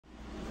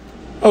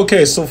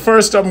Okay, so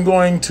first I'm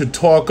going to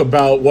talk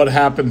about what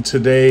happened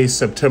today,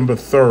 September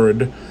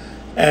 3rd,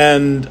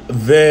 and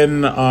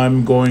then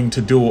I'm going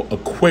to do a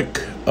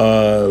quick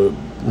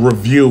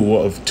review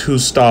of two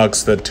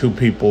stocks that two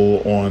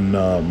people on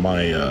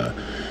my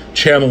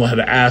channel had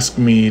asked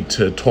me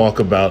to talk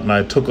about, and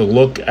I took a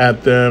look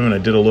at them and I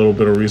did a little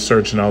bit of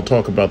research, and I'll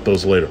talk about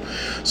those later.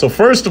 So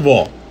first of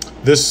all,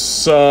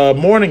 this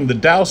morning the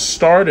Dow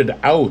started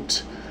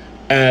out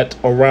at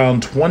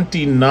around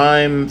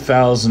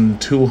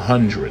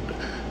 29,200.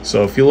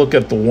 So if you look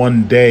at the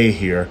 1 day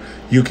here,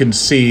 you can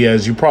see,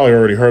 as you probably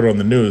already heard on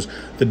the news,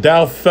 the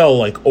Dow fell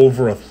like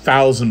over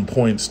 1,000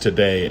 points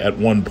today at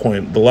one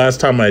point. The last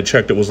time I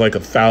checked, it was like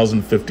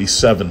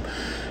 1,057.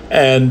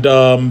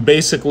 And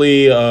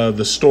basically,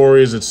 the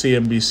stories that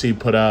CNBC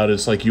put out,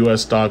 it's like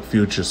U.S. stock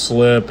futures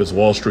slip, it's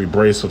Wall Street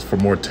bracelets for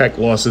more tech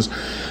losses.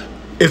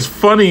 It's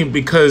funny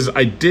because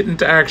I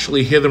didn't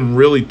actually hear them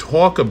really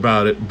talk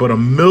about it, but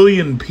 1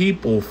 million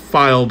people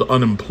filed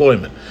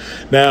unemployment.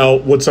 Now,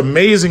 what's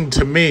amazing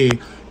to me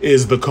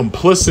is the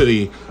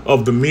complicity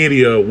of the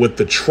media with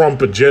the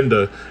Trump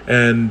agenda.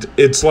 And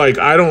it's like,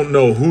 I don't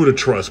know who to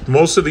trust.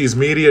 Most of these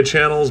media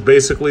channels,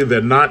 basically,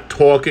 they're not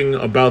talking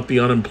about the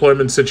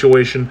unemployment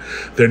situation.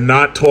 They're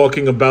not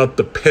talking about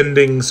the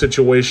pending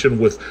situation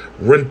with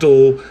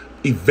rental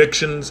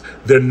evictions.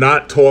 They're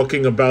not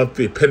talking about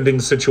the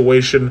pending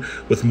situation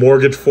with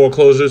mortgage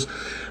foreclosures.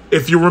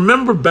 If you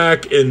remember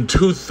back in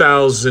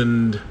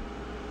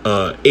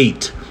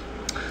 2008,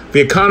 the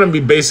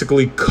economy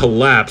basically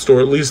collapsed, or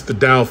at least the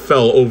Dow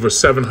fell over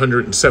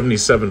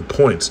 777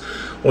 points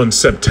on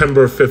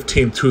September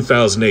 15,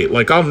 2008.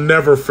 Like, I'll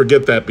never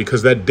forget that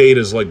because that date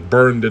is like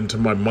burned into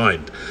my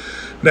mind.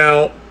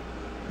 Now,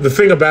 the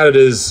thing about it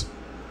is,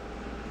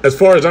 as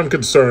far as I'm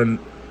concerned,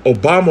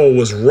 Obama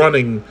was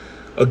running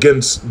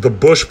against the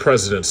Bush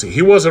presidency.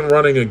 He wasn't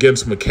running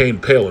against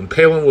McCain-Palin.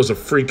 Palin was a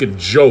freaking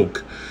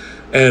joke,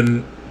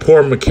 and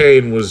poor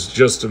McCain was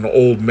just an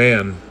old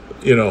man,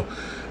 you know.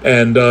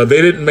 And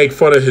they didn't make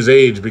fun of his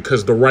age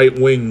because the right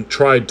wing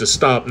tried to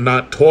stop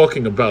not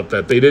talking about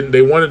that. They didn't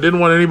want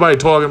anybody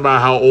talking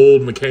about how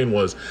old McCain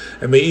was,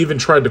 and they even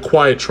tried to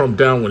quiet Trump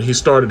down when he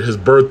started his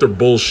birther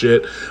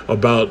bullshit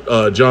about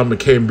John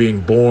McCain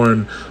being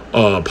born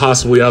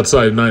possibly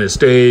outside the United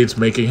States,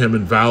 making him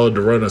invalid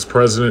to run as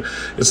president.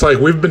 It's like,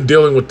 we've been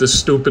dealing with this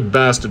stupid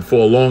bastard for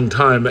a long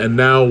time, and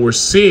now we're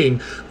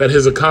seeing that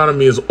his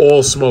economy is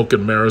all smoke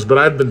and mirrors. But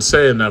I've been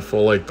saying that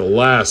for like the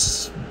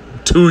last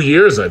 2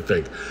 years, I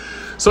think.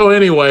 So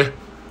anyway,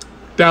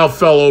 Dow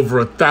fell over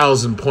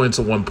 1,000 points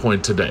at one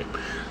point today.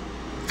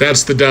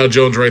 That's the Dow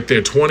Jones right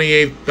there,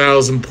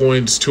 28,000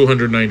 points,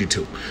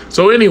 292.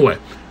 So anyway,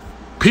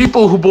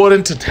 people who bought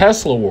into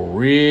Tesla were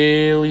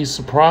really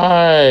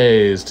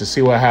surprised to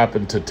see what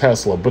happened to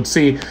Tesla. But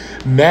see,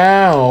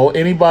 now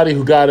anybody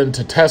who got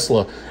into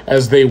Tesla,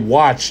 as they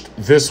watched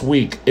this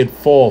week it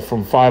fall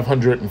from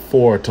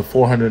 504 to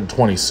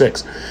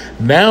 426,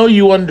 now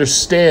you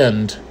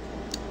understand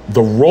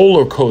the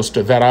roller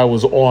coaster that I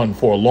was on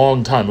for a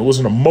long time. It was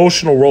an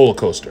emotional roller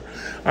coaster.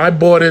 I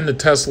bought into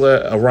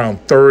Tesla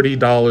around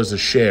 $30 a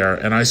share,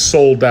 and I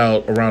sold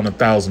out around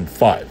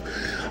 1,005.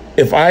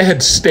 If I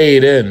had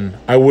stayed in,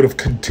 I would have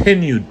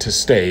continued to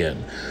stay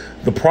in.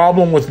 The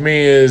problem with me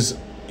is,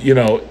 you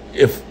know,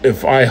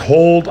 if I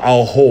hold,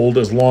 I'll hold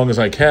as long as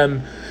I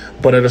can.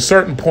 But at a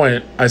certain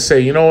point, I say,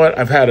 you know what,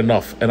 I've had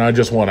enough, and I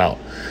just want out.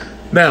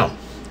 Now,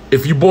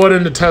 if you bought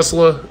into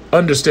Tesla,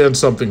 understand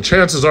something.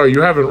 Chances are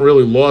you haven't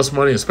really lost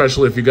money,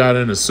 especially if you got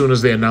in as soon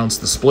as they announced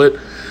the split.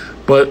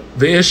 But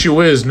the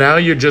issue is, now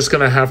you're just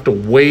going to have to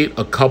wait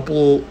a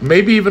couple,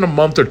 maybe even a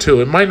month or two.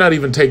 It might not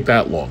even take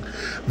that long.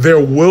 There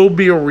will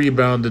be a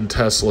rebound in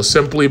Tesla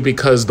simply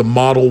because the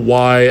Model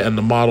Y and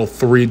the Model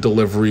 3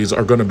 deliveries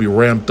are going to be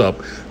ramped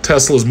up.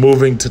 Tesla's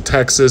moving to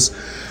Texas.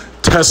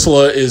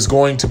 Tesla is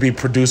going to be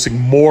producing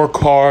more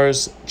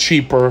cars,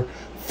 cheaper,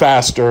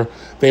 faster.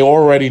 They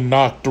already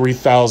knocked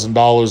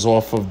 $3,000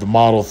 off of the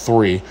Model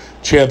 3.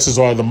 Chances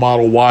are the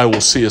Model Y will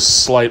see a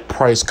slight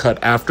price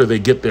cut after they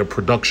get their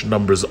production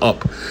numbers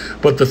up.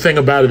 But the thing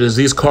about it is,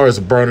 these cars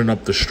are burning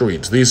up the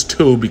streets. These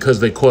two, because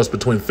they cost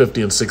between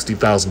 $50,000 and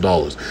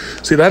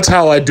 $60,000. See, that's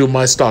how I do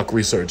my stock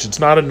research. It's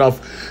not enough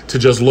to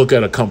just look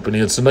at a company.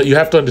 You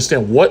have to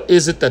understand, what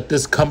is it that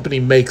this company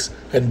makes,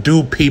 and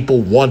do people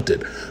want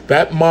it?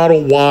 That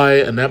Model Y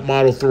and that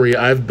Model 3,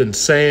 I've been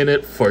saying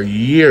it for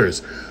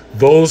years.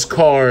 Those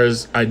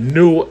cars, I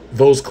knew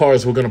those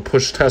cars were going to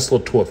push Tesla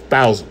to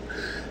 1,000.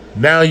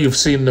 Now you've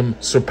seen them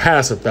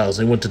surpass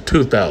 1,000. They went to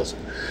 2,000.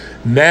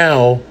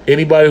 Now,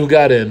 anybody who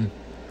got in,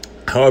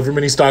 however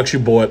many stocks you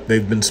bought,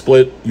 they've been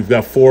split. You've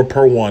got 4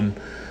 per one.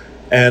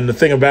 And the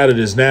thing about it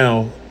is,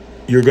 now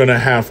you're going to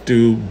have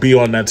to be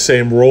on that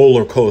same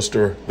roller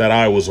coaster that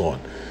I was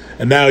on.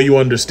 And now you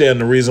understand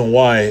the reason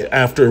why,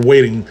 after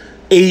waiting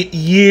 8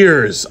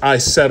 years, I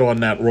sat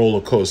on that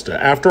roller coaster.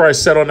 After I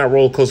sat on that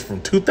roller coaster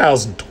from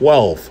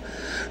 2012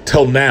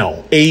 till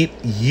now, 8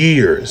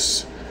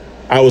 years,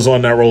 I was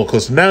on that roller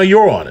coaster. Now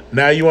you're on it.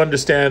 Now you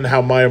understand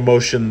how my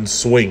emotions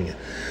swing.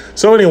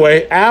 So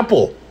anyway,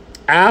 Apple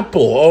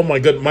Apple. Oh my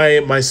god,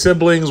 my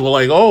siblings were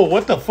like, "Oh,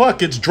 what the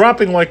fuck? It's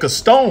dropping like a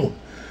stone."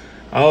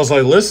 I was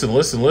like, listen.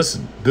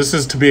 This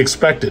is to be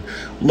expected.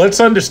 Let's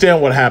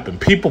understand what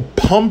happened. People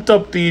pumped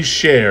up these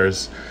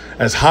shares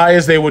as high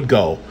as they would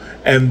go.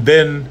 And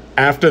then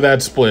after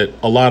that split,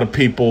 a lot of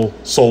people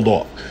sold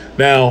off.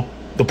 Now,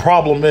 the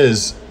problem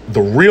is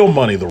the real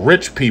money, the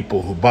rich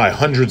people who buy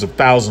hundreds of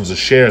thousands of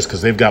shares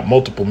because they've got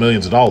multiple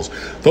millions of dollars,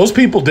 those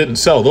people didn't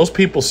sell. Those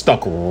people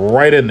stuck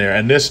right in there,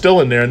 and they're still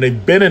in there, and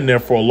they've been in there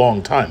for a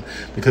long time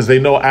because they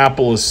know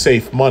Apple is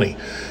safe money.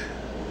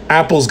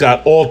 Apple's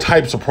got all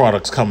types of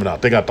products coming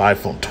out. They got the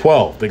iPhone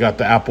 12. They got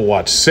the Apple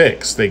Watch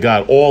 6. They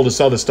got all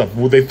this other stuff.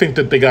 Well, they think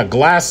that they got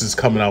glasses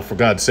coming out, for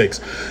God's sakes.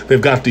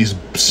 They've got these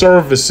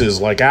services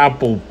like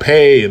Apple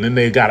Pay, and then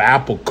they got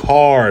Apple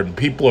Card. And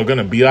people are going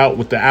to be out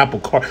with the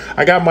Apple Card.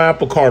 I got my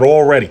Apple Card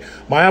already.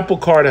 My Apple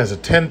Card has a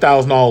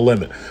 $10,000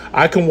 limit.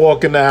 I can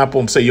walk into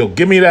Apple and say, yo,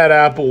 give me that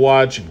Apple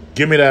Watch,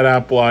 give me that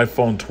Apple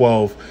iPhone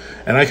 12,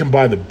 and I can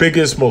buy the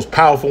biggest, most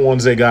powerful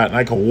ones they got, and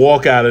I can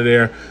walk out of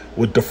there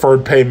with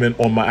deferred payment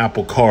on my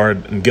Apple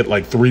Card and get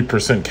like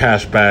 3%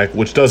 cash back,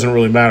 which doesn't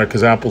really matter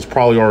because Apple's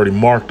probably already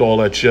marked all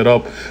that shit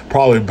up,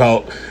 probably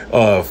about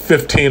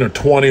 15 or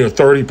 20 or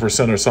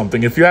 30% or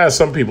something. If you ask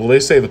some people, they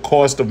say the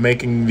cost of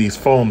making these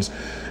phones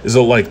is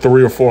like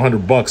 $300 or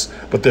 $400,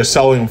 but they're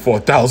selling them for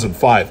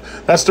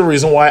 $1,500. That's the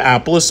reason why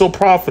Apple is so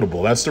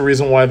profitable. That's the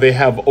reason why they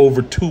have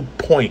over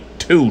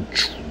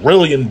 $2.2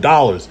 trillion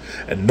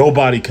and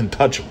nobody can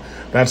touch them.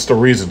 That's the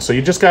reason. So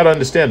you just got to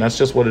understand, that's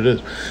just what it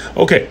is.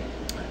 Okay.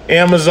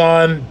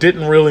 Amazon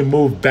didn't really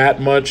move that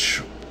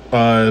much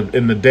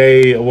in the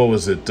day. What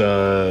was it?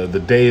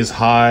 The day's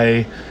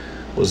high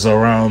was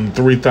around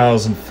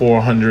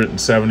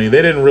 3,470.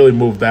 They didn't really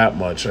move that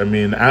much. I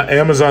mean,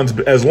 Amazon's,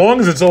 as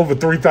long as it's over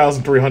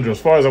 3,300, as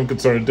far as I'm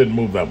concerned, it didn't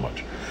move that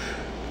much.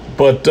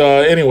 But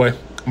anyway,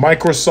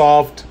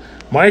 Microsoft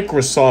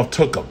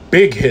took a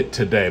big hit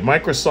today.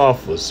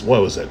 Microsoft was,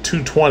 what was that,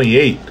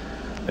 228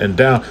 and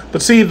down.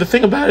 But see, the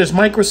thing about it is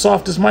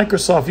Microsoft is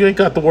Microsoft. You ain't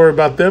got to worry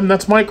about them.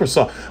 That's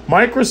Microsoft.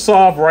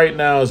 Microsoft right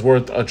now is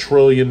worth $1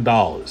 trillion.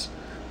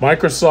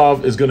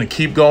 Microsoft is going to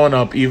keep going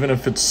up even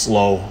if it's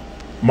slow.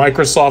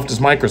 Microsoft is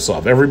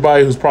Microsoft.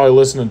 Everybody who's probably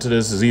listening to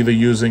this is either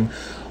using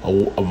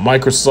a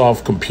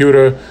Microsoft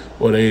computer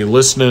or they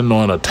listening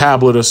on a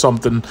tablet or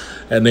something,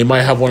 and they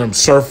might have one of them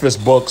Surface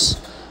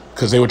books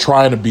because they were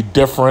trying to be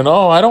different.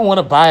 Oh, I don't want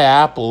to buy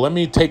Apple. Let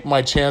me take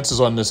my chances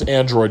on this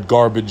Android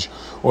garbage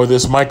or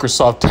this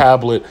Microsoft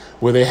tablet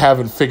where they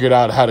haven't figured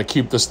out how to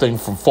keep this thing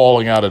from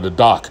falling out of the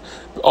dock.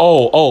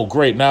 Oh,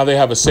 great. Now they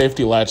have a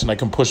safety latch and I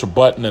can push a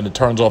button and it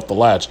turns off the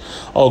latch.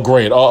 Oh,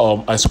 great.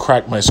 Uh-oh, I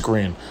cracked my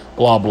screen.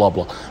 Blah, blah,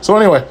 blah. So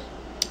anyway,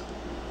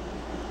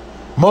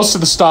 most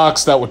of the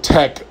stocks that were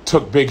tech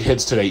took big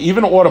hits today.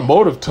 Even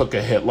automotive took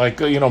a hit. Like,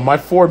 my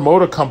Ford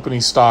Motor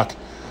Company stock,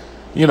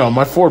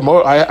 my Ford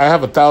Motor, I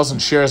have 1,000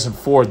 shares in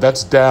Ford.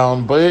 That's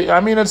down, but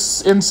I mean,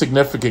 it's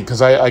insignificant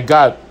because I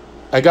got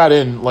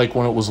in like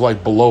when it was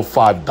like below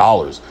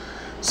 $5.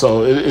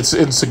 So it's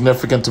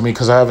insignificant to me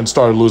because I haven't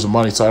started losing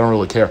money, so I don't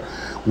really care.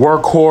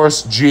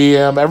 Workhorse,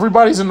 GM,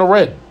 everybody's in the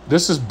red.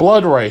 This is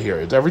blood right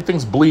here.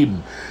 Everything's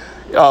bleeding.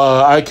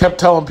 I kept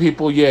telling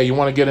people, yeah, you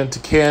want to get into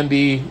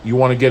Candy, you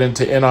want to get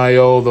into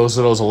NIO, those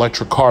are those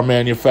electric car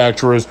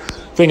manufacturers.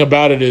 Thing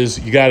about it is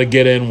you got to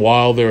get in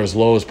while they're as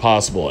low as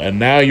possible. And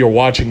now you're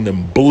watching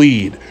them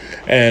bleed.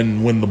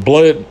 And when the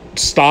blood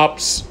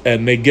stops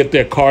and they get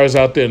their cars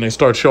out there and they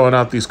start showing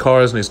out these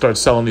cars and they start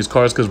selling these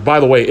cars, because by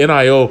the way,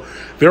 NIO,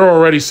 they're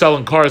already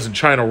selling cars in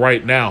China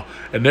right now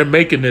and they're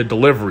making their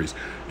deliveries.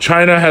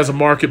 China has a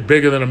market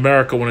bigger than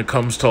America when it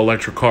comes to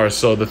electric cars.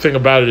 So the thing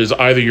about it is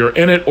either you're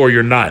in it or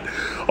you're not.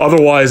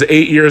 Otherwise,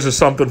 8 years or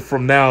something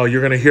from now,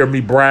 you're going to hear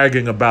me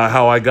bragging about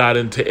how I got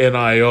into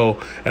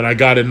NIO and I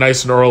got in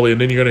nice and early.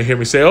 And then you're going to hear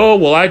me say, oh,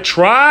 well, I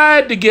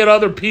tried to get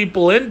other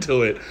people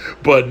into it,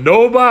 but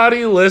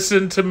nobody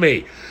listened to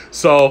me.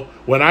 So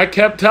when I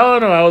kept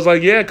telling them, I was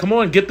like, yeah, come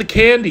on, get the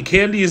Candy.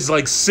 Candy is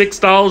like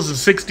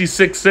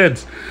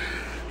 $6.66.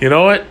 You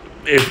know what?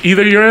 If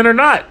either you're in or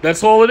not,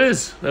 that's all it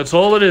is. That's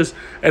all it is.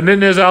 And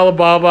then there's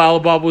Alibaba.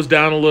 Alibaba was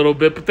down a little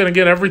bit, but then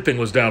again, everything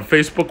was down.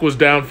 Facebook was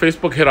down.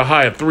 Facebook hit a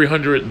high of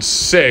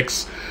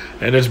 306,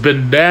 and it's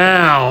been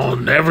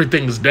down.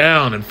 Everything's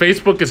down. And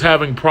Facebook is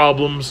having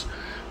problems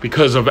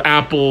because of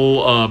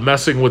Apple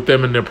messing with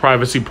them and their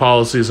privacy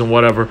policies and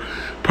whatever.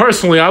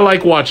 Personally, I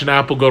like watching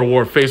Apple go to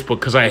war with Facebook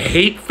because I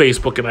hate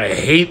Facebook and I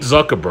hate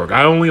Zuckerberg.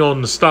 I only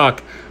own the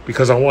stock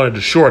because I wanted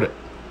to short it.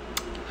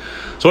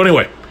 So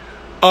anyway,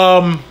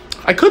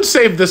 I could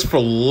save this for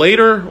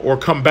later or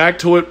come back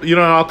to it.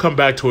 I'll come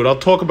back to it. I'll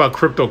talk about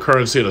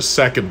cryptocurrency in a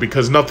second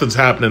because nothing's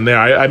happening there.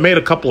 I made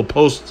a couple of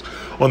posts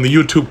on the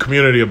YouTube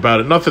community about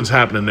it. Nothing's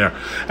happening there.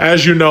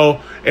 As you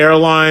know,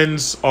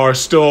 airlines are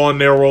still on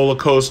their roller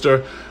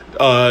coaster.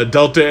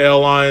 Delta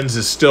Airlines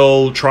is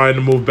still trying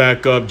to move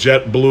back up.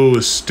 JetBlue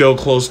is still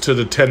close to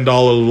the $10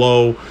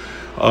 low.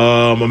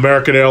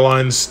 American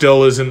Airlines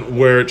still isn't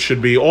where it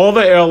should be. All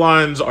the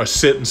airlines are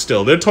sitting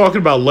still. They're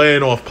talking about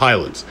laying off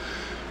pilots.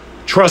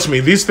 Trust me,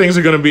 these things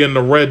are going to be in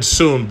the red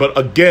soon. But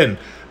again,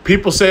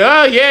 people say,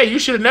 oh, yeah, you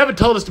should have never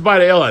told us to buy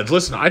the airlines.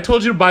 Listen, I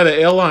told you to buy the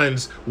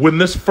airlines when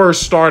this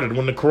first started.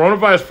 When the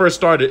coronavirus first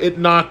started, it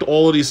knocked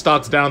all of these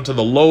stocks down to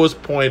the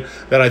lowest point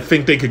that I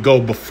think they could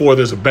go before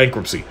there's a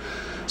bankruptcy.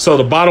 So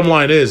the bottom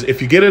line is,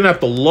 if you get in at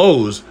the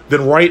lows,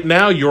 then right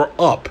now you're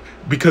up.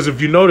 Because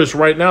if you notice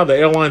right now, the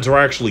airlines are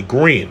actually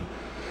green.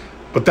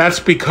 But that's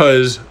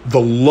because the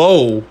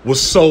low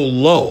was so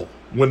low.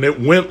 When it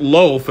went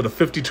low for the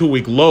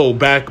 52-week low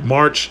back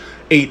March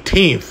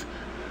 18th,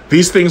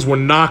 these things were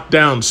knocked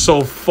down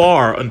so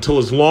far until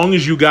as long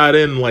as you got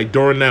in like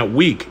during that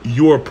week,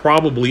 you are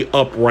probably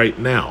up right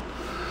now.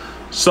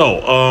 So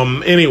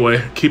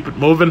anyway, keep it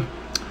moving.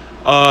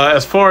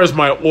 As far as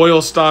my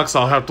oil stocks,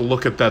 I'll have to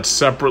look at that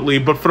separately.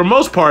 But for the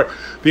most part,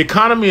 the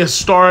economy has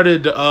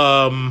started,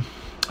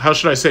 how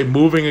should I say,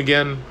 moving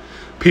again.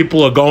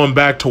 People are going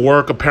back to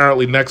work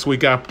apparently next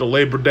week after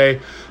Labor Day.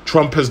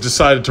 Trump has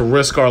decided to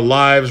risk our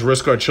lives,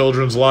 risk our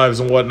children's lives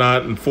and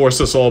whatnot, and force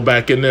us all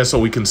back in there so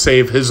we can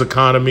save his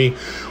economy,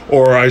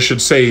 or I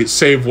should say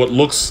save what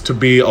looks to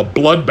be a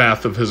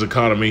bloodbath of his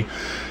economy.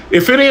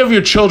 If any of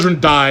your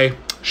children die,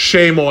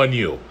 shame on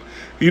you.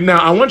 Now,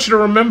 I want you to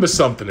remember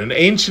something. In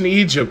ancient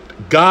Egypt,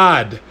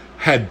 God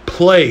had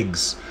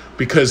plagues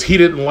because he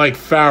didn't like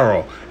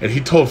Pharaoh, and he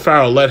told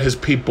Pharaoh, let his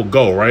people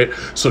go, right?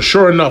 So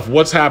sure enough,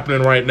 what's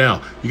happening right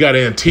now? You got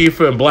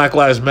Antifa and Black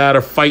Lives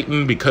Matter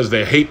fighting because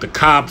they hate the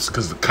cops,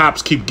 because the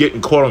cops keep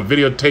getting caught on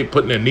videotape,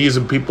 putting their knees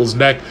in people's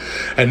neck.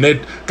 And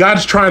then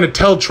God's trying to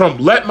tell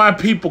Trump, let my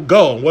people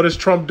go. And what is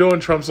Trump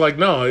doing? Trump's like,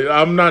 no,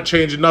 I'm not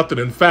changing nothing.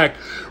 In fact,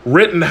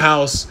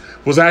 Rittenhouse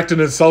was acting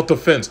in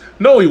self-defense.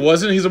 No, he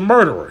wasn't. He's a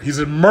murderer. He's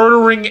a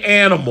murdering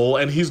animal,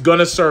 and he's going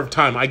to serve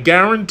time. I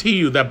guarantee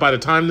you that by the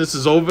time this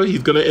is over,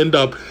 he's going to end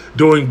up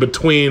doing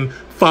between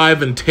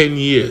 5 and 10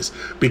 years.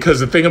 Because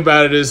the thing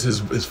about it is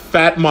his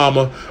fat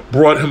mama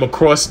brought him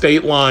across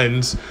state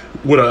lines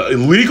with an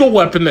illegal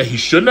weapon that he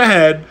shouldn't have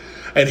had,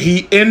 and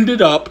he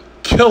ended up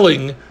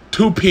killing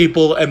 2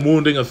 people and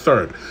wounding a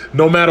 3rd.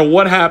 No matter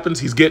what happens,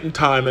 he's getting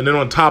time, and then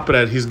on top of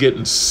that, he's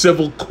getting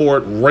civil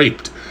court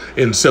raped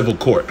in civil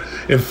court.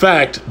 In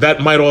fact, that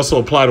might also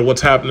apply to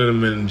what's happening to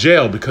him in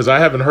jail, because I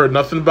haven't heard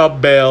nothing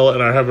about bail,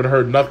 and I haven't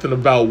heard nothing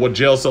about what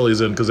jail cell he's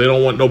in, because they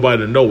don't want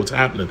nobody to know what's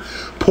happening.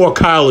 Poor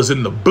Kyle is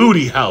in the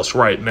booty house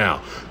right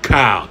now.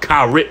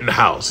 Kyle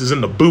Rittenhouse is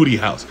in the booty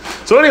house.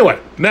 So anyway,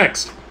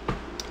 next.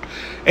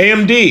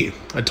 AMD.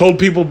 I told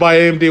people to buy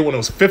AMD when it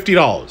was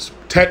 $50.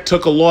 Tech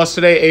took a loss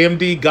today.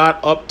 AMD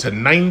got up to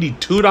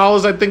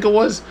 $92, I think it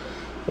was.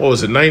 What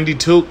was it,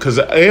 92? Because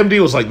AMD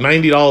was like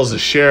 $90 a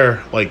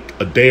share like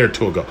a day or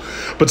two ago.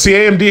 But see,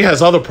 AMD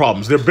has other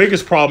problems. Their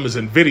biggest problem is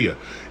NVIDIA.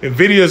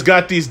 NVIDIA's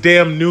got these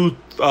damn new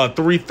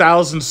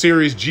 3000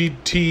 series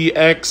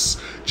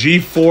GTX,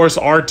 GeForce,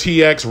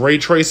 RTX ray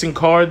tracing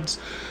cards.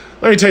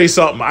 Let me tell you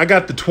something. I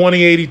got the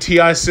 2080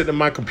 Ti sitting in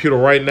my computer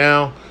right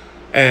now,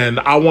 and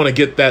I want to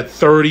get that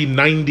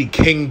 3090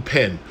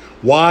 Kingpin.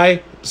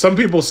 Why? Some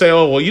people say,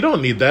 oh, well, you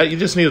don't need that. You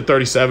just need a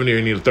 3070 or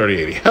you need a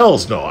 3080.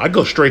 Hells no. I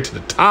go straight to the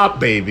top,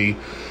 baby.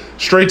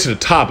 Straight to the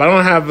top. I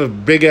don't have a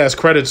big-ass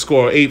credit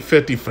score of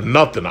 850 for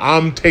nothing.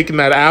 I'm taking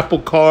that Apple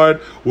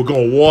card. We're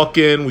going to walk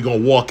in. We're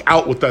going to walk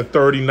out with that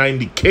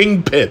 3090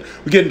 Kingpin.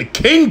 We're getting the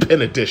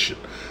Kingpin edition.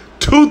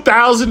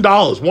 $2,000.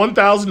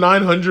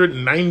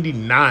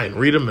 $1,999.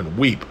 Read them and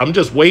weep. I'm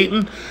just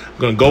waiting. I'm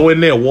going to go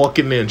in there, walk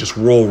in there, and just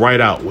roll right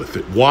out with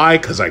it. Why?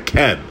 Because I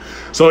can.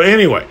 So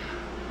anyway,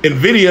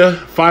 NVIDIA,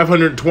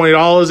 $520.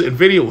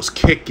 NVIDIA was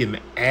kicking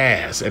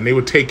ass, and they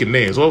were taking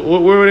names. What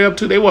were they up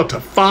to? They were up to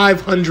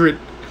 500.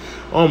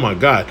 Oh, my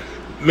God.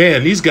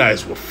 Man, these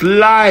guys were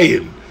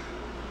flying.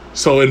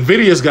 So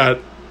NVIDIA's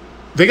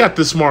they got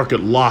this market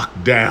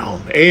locked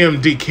down.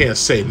 AMD can't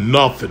say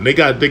nothing. They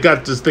got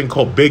this thing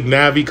called Big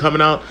Navi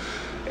coming out.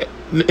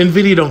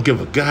 NVIDIA don't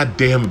give a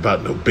goddamn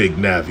about no Big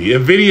Navi.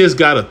 NVIDIA's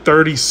got a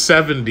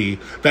 3070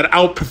 that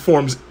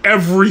outperforms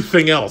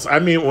everything else. I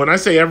mean, when I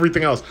say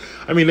everything else,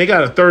 I mean they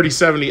got a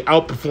 3070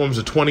 outperforms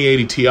a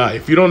 2080 Ti.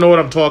 If you don't know what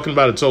I'm talking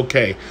about, it's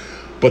okay.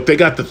 But they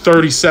got the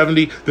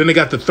 3070, then they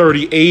got the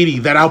 3080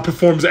 that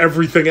outperforms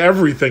everything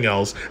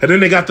else. And then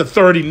they got the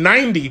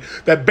 3090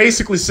 that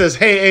basically says,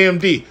 hey,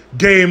 AMD,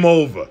 game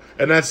over.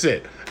 And that's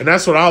it. And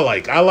that's what I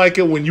like. I like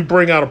it when you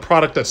bring out a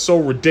product that's so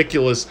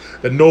ridiculous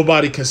that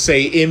nobody can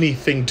say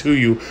anything to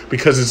you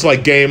because it's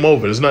like game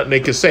over. There's nothing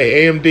they can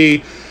say.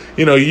 AMD,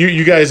 you know,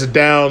 you guys are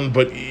down,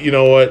 but you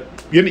know what?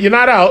 You're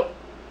not out.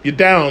 You're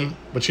down,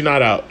 but you're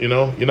not out. You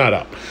know, you're not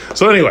out.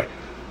 So anyway,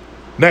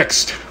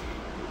 next.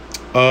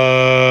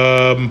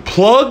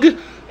 Plug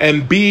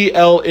and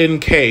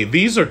BLNK.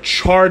 These are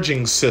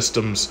charging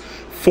systems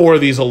for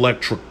these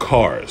electric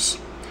cars.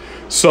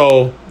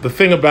 So the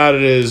thing about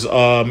it is,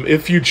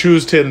 if you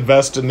choose to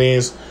invest in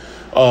these,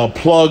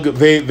 Plug,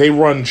 they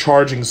run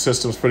charging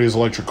systems for these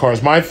electric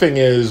cars. My thing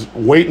is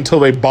wait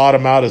until they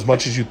bottom out as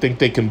much as you think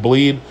they can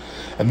bleed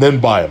and then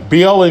buy them.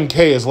 BLNK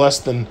is less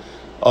than,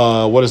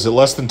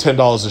 less than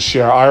 $10 a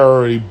share. I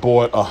already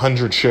bought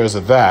 100 shares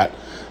of that.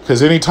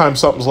 because anytime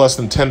something's less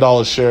than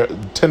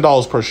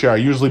 $10 per share, I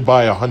usually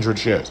buy 100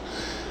 shares.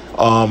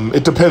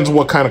 It depends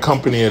what kind of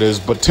company it is,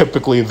 but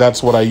typically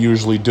that's what I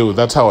usually do.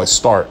 That's how I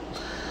start.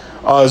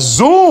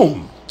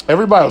 Zoom.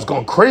 Everybody was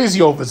going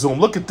crazy over Zoom.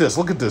 Look at this.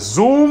 Look at this.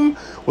 Zoom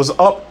was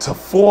up to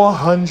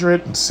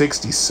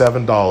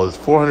 $467,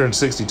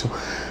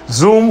 $462.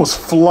 Zoom was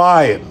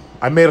flying.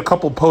 I made a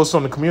couple posts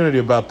on the community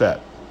about that.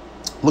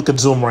 Look at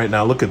Zoom right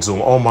now. Look at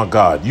Zoom. Oh my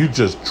God. You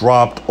just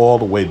dropped all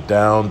the way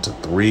down to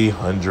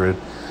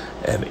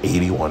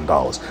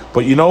 $381.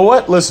 But you know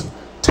what? Listen,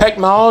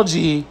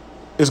 technology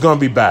is going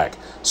to be back.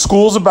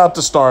 School's about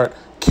to start.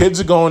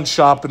 Kids are going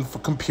shopping for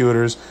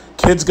computers.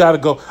 Kids got to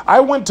go. I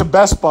went to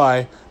Best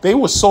Buy. They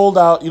were sold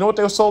out. You know what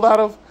they were sold out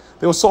of?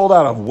 They were sold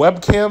out of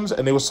webcams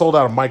and they were sold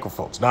out of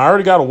microphones. Now, I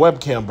already got a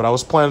webcam, but I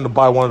was planning to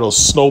buy one of those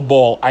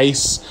Snowball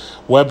Ice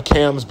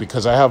webcams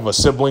because I have a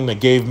sibling that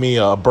gave me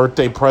a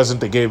birthday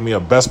present. They gave me a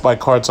Best Buy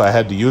card, so I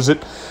had to use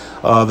it.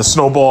 The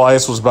Snowball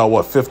Ice was about,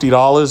 what,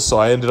 $50? So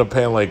I ended up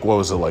paying like, what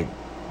was it, like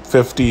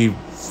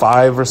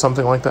 $55 or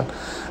something like that.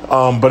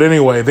 But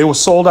anyway, they were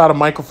sold out of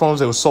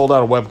microphones. They were sold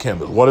out of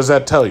webcams. What does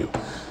that tell you?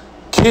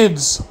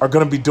 Kids are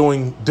going to be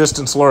doing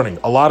distance learning.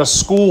 A lot of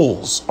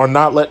schools are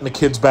not letting the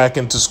kids back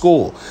into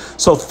school.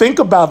 So think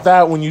about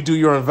that when you do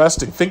your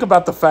investing. Think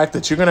about the fact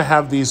that you're going to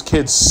have these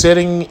kids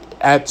sitting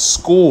at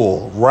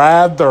school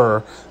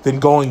rather than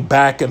going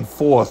back and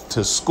forth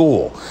to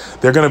school.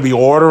 They're going to be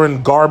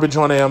ordering garbage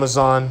on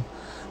Amazon.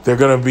 They're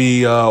going to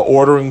be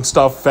ordering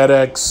stuff,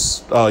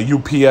 FedEx,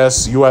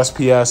 UPS,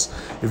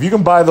 USPS. If you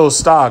can buy those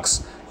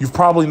stocks, you've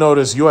probably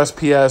noticed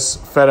USPS,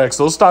 FedEx,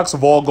 those stocks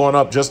have all gone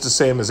up just the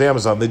same as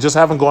Amazon. They just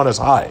haven't gone as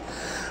high.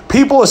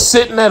 People are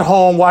sitting at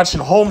home watching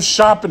Home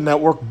Shopping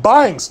Network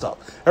buying stuff.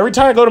 Every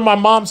time I go to my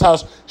mom's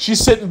house, she's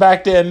sitting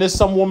back there and there's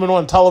some woman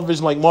on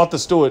television like Martha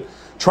Stewart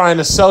trying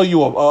to sell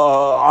you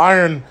a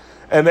iron.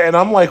 And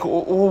I'm like,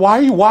 why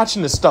are you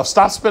watching this stuff?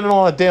 Stop spending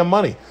all that damn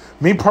money.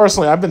 Me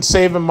personally, I've been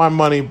saving my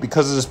money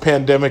because of this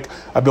pandemic.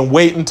 I've been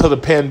waiting until the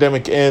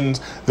pandemic ends.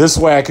 This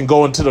way I can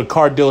go into the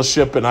car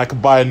dealership and I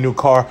can buy a new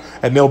car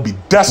and they'll be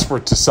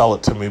desperate to sell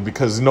it to me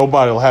because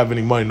nobody will have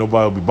any money.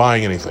 Nobody will be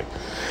buying anything.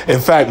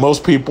 In fact,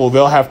 most people,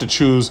 they'll have to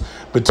choose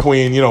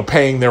between,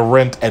 paying their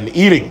rent and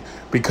eating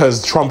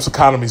because Trump's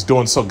economy is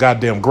doing so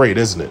goddamn great,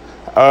 isn't it?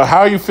 How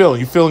are you feeling?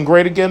 You feeling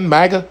great again?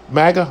 MAGA,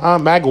 huh?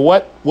 MAGA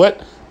what?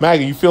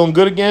 MAGA, you feeling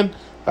good again?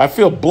 I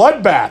feel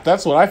bloodbath.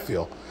 That's what I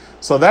feel.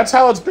 So that's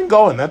how it's been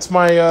going. That's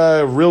my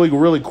really,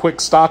 really quick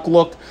stock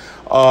look.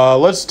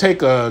 Let's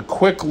take a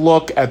quick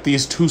look at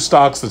these two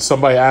stocks that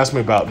somebody asked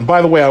me about. And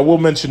by the way, I will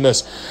mention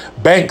this.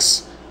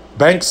 Banks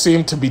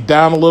seem to be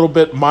down a little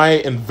bit. My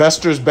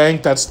Investors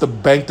Bank, that's the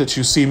bank that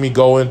you see me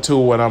go into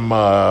when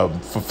I'm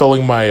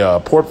fulfilling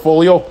my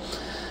portfolio.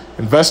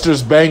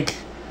 Investors Bank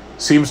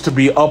seems to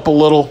be up a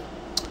little.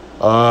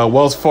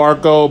 Wells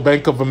Fargo,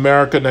 Bank of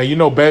America.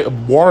 Now,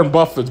 Warren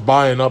Buffett's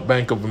buying up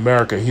Bank of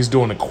America. He's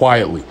doing it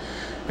quietly.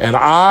 And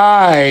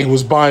I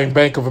was buying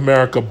Bank of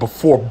America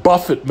before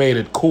Buffett made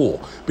it cool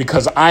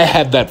because I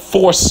had that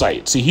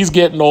foresight. See, he's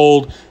getting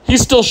old.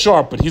 He's still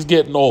sharp, but he's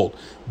getting old.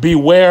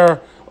 Beware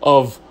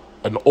of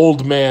an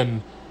old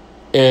man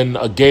in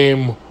a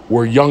game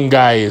where young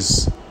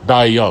guys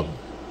die young.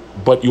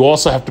 But you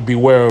also have to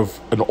beware of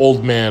an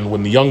old man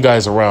when the young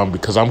guy's around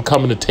because I'm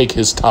coming to take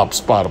his top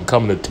spot. I'm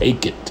coming to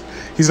take it.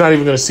 He's not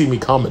even going to see me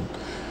coming.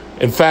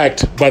 In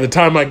fact, by the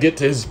time I get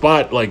to his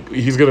spot,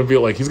 he's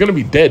gonna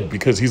be dead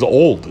because he's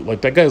old.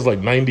 Like that guy's like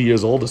 90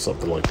 years old or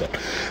something like that.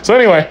 So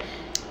anyway,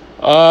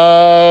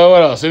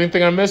 what else?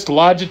 Anything I missed?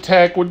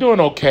 Logitech, we're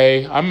doing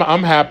okay. I'm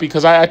happy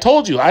because I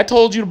told you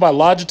to buy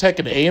Logitech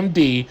and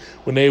AMD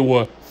when they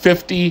were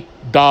 $50.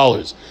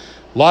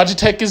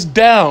 Logitech is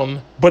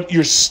down, but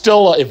you're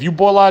still, if you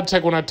bought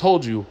Logitech when I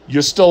told you,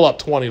 you're still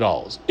up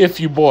 $20 if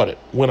you bought it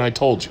when I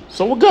told you.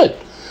 So we're good.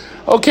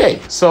 Okay,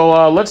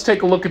 so let's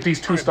take a look at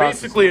these two stocks.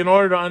 Basically, in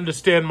order to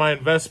understand my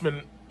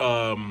investment,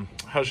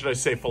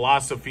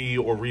 philosophy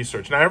or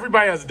research. Now,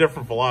 everybody has a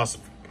different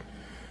philosophy.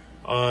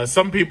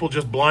 Some people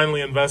just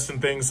blindly invest in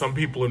things. Some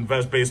people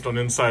invest based on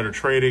insider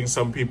trading.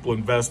 Some people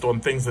invest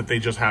on things that they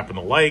just happen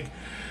to like.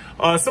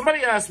 Somebody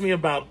asked me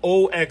about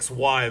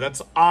OXY.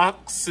 That's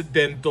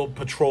Occidental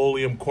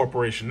Petroleum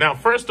Corporation. Now,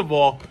 first of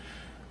all,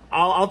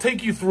 I'll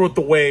take you through it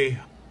the way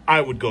I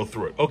would go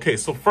through it. Okay,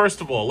 so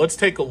first of all, let's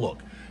take a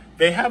look.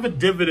 They have a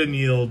dividend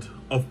yield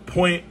of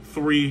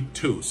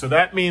 0.32. So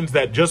that means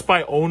that just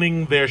by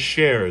owning their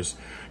shares,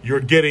 you're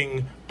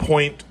getting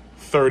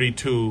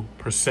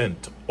 0.32%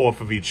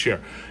 off of each share.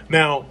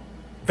 Now,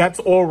 that's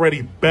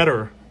already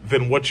better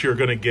than what you're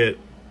going to get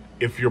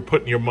if you're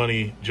putting your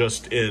money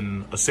just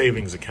in a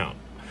savings account.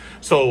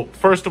 So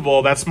first of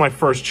all, that's my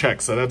first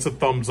check. So that's a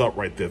thumbs up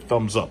right there,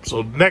 thumbs up.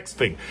 So next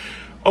thing,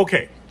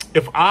 okay,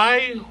 if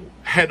I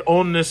had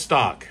owned this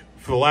stock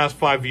for the last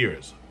 5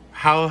 years,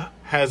 how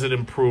has it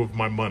improved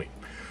my money?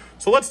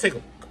 So let's take a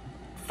look.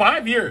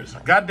 5 years,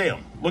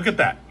 goddamn, look at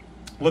that.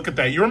 Look at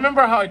that. You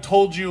remember how I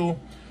told you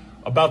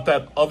about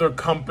that other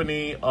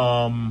company,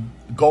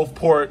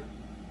 Gulfport?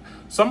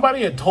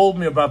 Somebody had told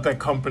me about that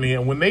company,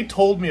 and when they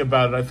told me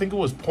about it, I think it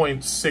was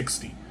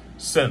 0.60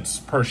 cents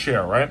per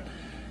share, right?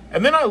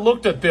 And then I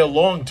looked at their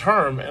long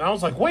term, and I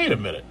was like, wait a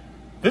minute.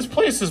 This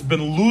place has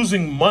been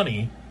losing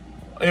money.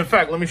 In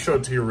fact, let me show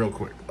it to you real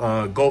quick.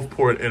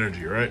 Gulfport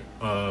Energy, right?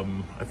 I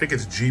think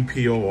it's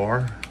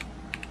GPOR.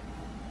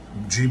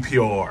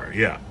 GPOR,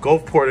 yeah,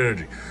 Gulfport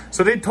Energy.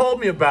 So they told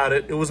me about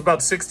it. It was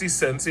about 60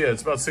 cents. Yeah,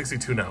 it's about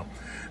 62 now.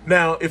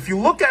 Now, if you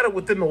look at it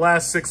within the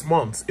last 6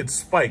 months, it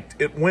spiked.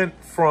 It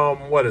went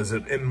from, what is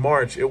it, in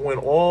March, it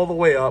went all the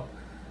way up,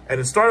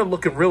 and it started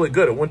looking really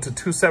good. It went to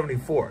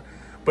 274.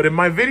 But in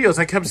my videos,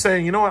 I kept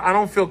saying, you know what, I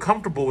don't feel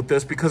comfortable with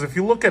this, because if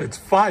you look at its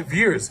 5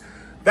 years,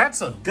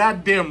 that's a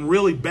goddamn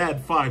really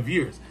bad 5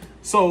 years.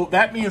 So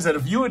that means that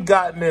if you had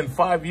gotten in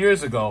 5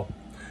 years ago,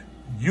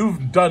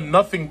 you've done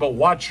nothing but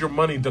watch your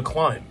money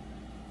decline.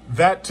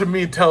 That to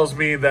me tells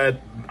me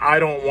that I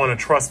don't want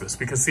to trust this,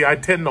 because see, I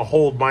tend to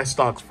hold my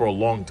stocks for a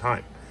long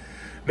time.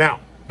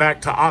 Now,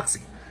 back to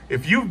Oxy.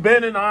 If you've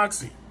been in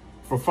Oxy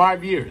for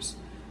 5 years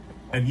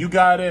and you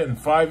got in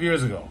 5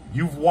 years ago,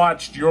 you've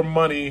watched your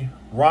money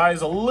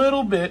rise a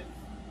little bit.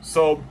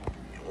 So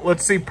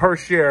let's see, per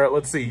share,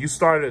 let's see, you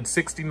started at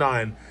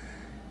 69,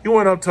 you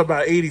went up to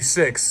about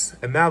 86,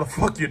 and now the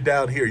fuck you're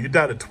down here. You're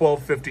down at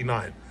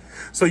 12.59.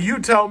 So you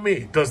tell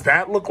me, does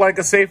that look like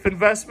a safe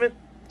investment?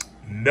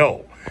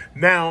 No.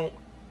 Now,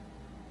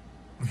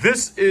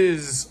 this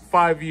is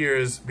 5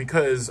 years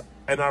because,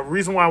 and the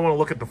reason why I want to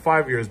look at the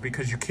 5 years,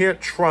 because you can't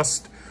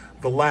trust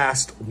the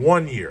last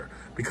 1 year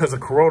because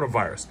of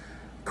coronavirus.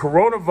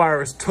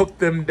 Coronavirus took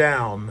them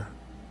down,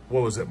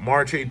 what was it,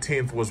 March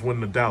 18th was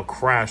when the Dow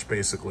crashed,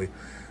 basically.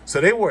 So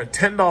they were at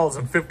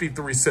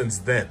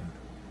 $10.53 then.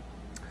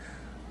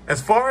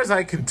 As far as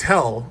I can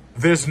tell,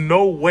 there's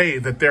no way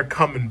that they're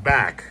coming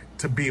back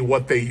to be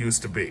what they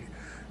used to be.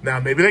 Now,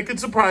 maybe they could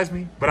surprise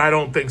me, but I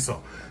don't think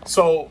so.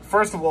 So,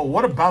 first of all,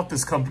 what about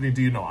this company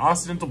do you know?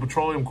 Occidental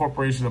Petroleum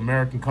Corporation,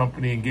 American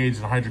company engaged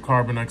in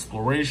hydrocarbon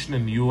exploration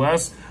in the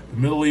U.S., the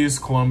Middle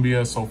East,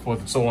 Colombia, so forth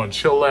and so on,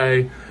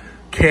 Chile,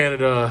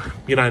 Canada,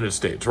 United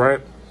States,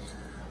 right?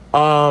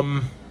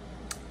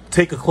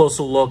 Take a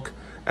closer look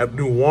at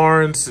new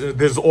warrants.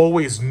 There's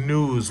always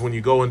news when you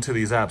go into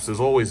these apps.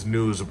 There's always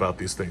news about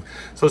these things.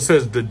 So it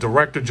says the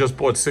director just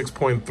bought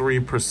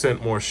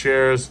 6.3% more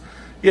shares.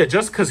 Yeah,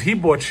 just because he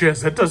bought shares,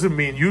 that doesn't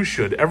mean you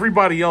should.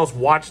 Everybody else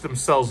watched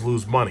themselves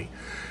lose money.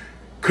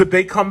 Could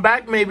they come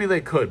back? Maybe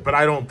they could, but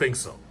I don't think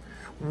so.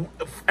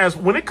 As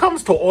when it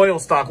comes to oil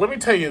stock, let me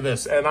tell you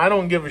this, and I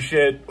don't give a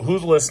shit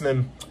who's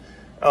listening,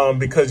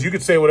 because you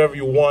could say whatever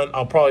you want.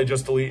 I'll probably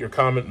just delete your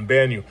comment and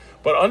ban you.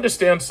 But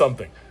understand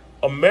something.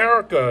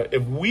 America,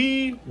 if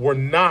we were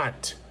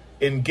not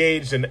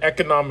engaged in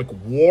economic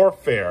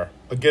warfare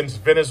against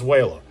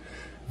Venezuela,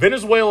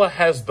 Venezuela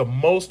has the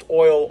most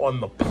oil on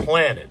the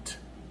planet.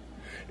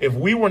 If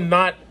we were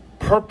not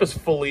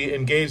purposefully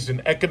engaged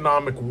in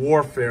economic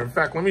warfare, in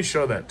fact, let me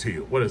show that to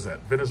you. What is that?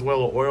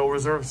 Venezuela oil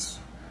reserves?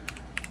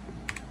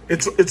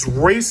 It's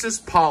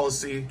racist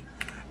policy,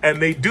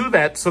 and they do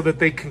that so that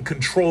they can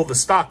control the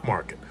stock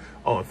market.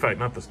 Oh, in fact,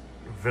 not the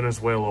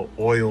Venezuela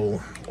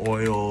oil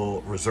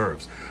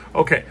reserves.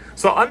 Okay,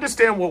 so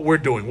understand what we're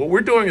doing. What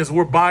we're doing is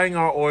we're buying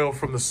our oil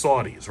from the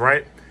Saudis,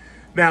 right?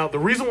 Now, the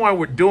reason why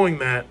we're doing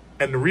that,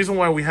 and the reason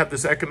why we have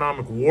this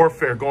economic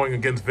warfare going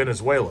against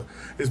Venezuela,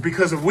 is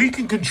because if we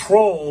can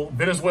control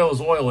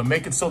Venezuela's oil and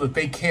make it so that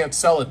they can't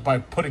sell it by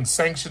putting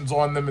sanctions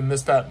on them and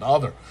this, that, and the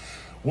other,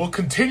 we'll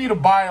continue to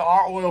buy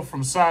our oil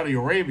from Saudi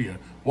Arabia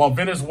while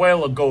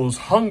Venezuela goes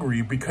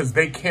hungry because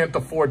they can't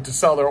afford to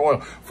sell their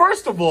oil.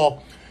 First of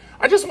all,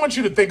 I just want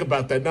you to think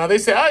about that. Now, they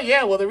say, oh,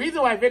 yeah, well, the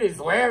reason why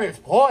Venezuela is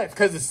poor is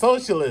because of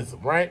socialism,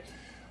 right?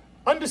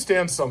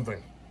 Understand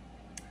something.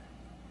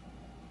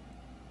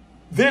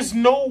 There's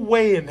no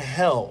way in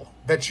hell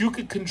that you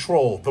could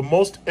control the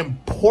most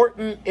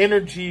important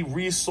energy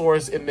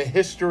resource in the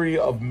history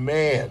of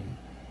man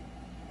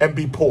and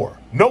be poor.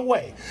 No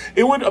way.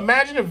 It would,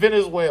 imagine if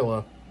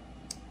Venezuela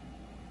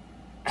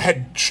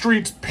had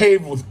streets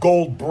paved with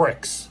gold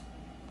bricks.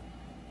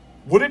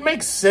 Would it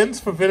make sense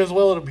for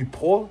Venezuela to be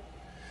poor?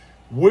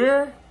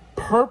 We're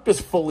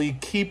purposefully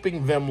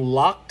keeping them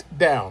locked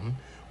down,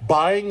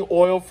 buying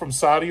oil from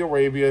Saudi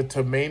Arabia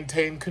to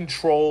maintain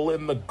control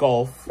in the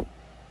Gulf.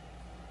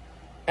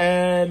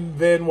 And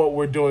then what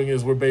we're doing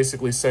is we're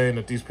basically saying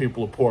that these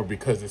people are poor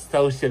because it's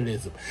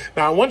socialism.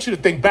 Now, I want you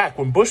to think back.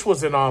 When Bush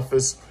was in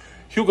office,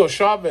 Hugo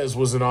Chavez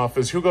was in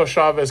office. Hugo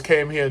Chavez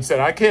came here and said,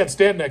 I can't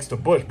stand next to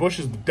Bush. Bush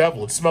is the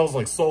devil. It smells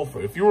like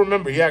sulfur. If you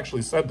remember, he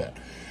actually said that.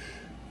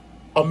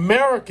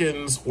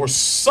 Americans were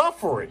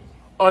suffering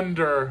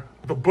under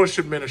the Bush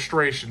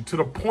administration to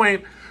the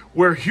point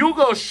where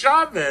Hugo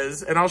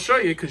Chavez, and I'll show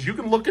you because you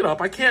can look it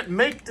up. I can't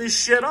make this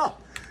shit up.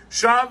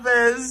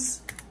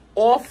 Chavez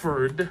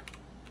offered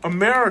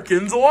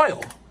Americans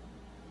oil.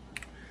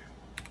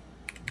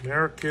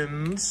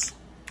 Americans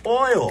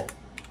oil.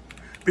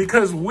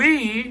 Because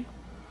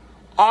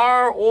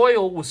our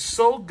oil was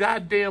so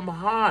goddamn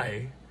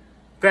high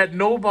that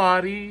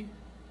nobody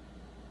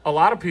a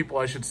lot of people,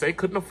 I should say,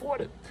 couldn't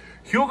afford it.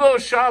 Hugo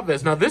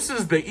Chavez. Now, this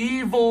is the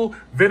evil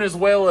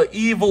Venezuela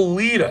evil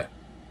leader.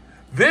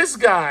 This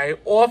guy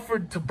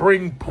offered to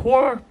bring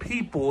poor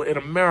people in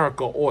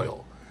America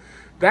oil.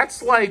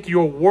 That's like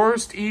your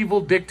worst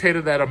evil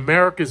dictator that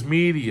America's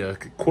media,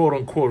 quote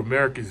unquote,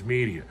 America's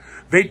media.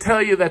 They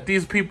tell you that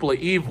these people are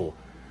evil.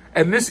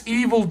 And this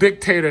evil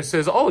dictator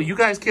says, oh, you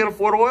guys can't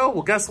afford oil?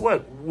 Well, guess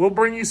what? We'll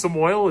bring you some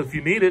oil if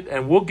you need it,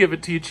 and we'll give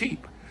it to you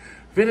cheap.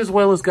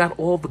 Venezuela's got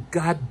all the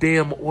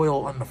goddamn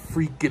oil on the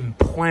freaking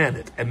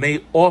planet, and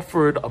they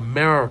offered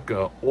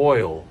America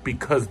oil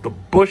because the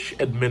Bush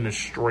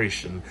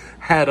administration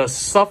had us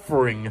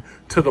suffering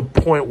to the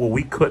point where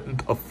we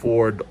couldn't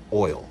afford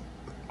oil.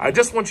 I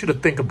just want you to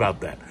think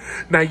about that.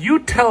 Now, you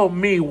tell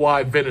me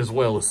why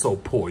Venezuela is so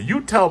poor.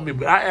 You tell me,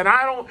 and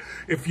I don't,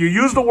 if you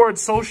use the word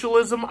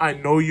socialism, I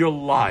know you're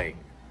lying.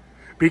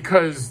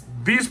 Because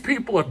these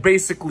people are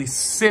basically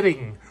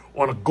sitting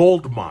on a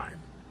gold mine.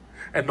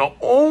 And the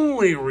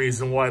only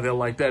reason why they're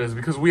like that is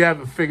because we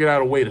haven't figured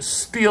out a way to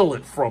steal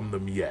it from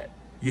them yet.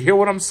 You hear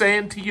what I'm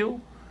saying to you?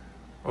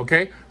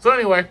 Okay? So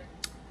anyway,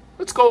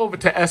 let's go over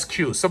to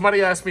SQ.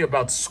 Somebody asked me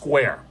about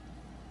Square.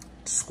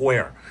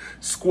 Square,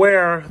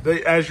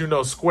 as you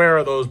know, Square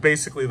are those,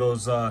 basically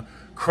those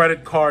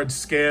credit card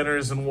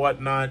scanners and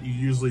whatnot. You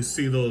usually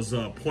see those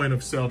point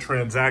of sale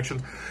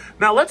transactions.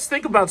 Now, let's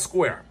think about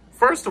Square.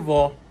 First of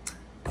all,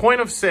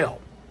 point of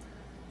sale.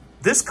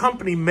 This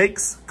company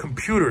makes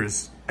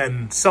computers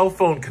and cell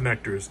phone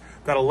connectors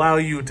that allow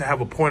you to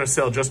have a point of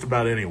sale just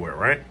about anywhere,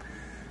 right?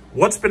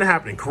 What's been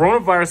happening?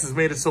 Coronavirus has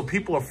made it so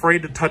people are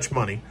afraid to touch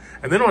money.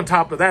 And then on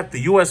top of that,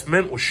 the U.S.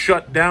 Mint was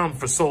shut down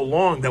for so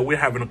long that we're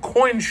having a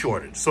coin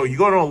shortage. So you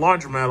go to a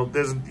laundromat,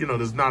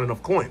 there's not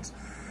enough coins.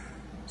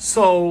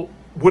 So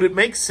would it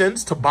make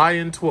sense to buy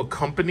into a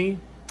company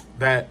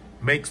that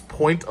makes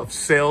point of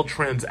sale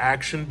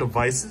transaction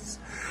devices?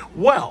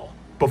 Well,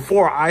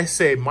 before I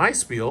say my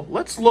spiel,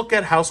 let's look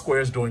at how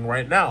Square is doing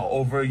right now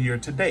over a year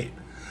to date.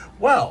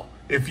 Well,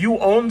 if you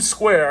own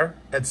Square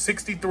at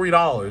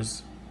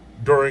 $63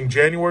 during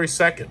January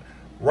 2nd,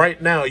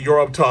 right now you're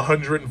up to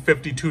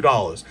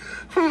 $152.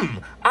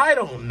 I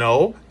don't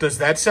know. Does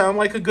that sound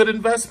like a good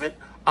investment?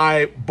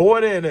 I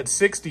bought in at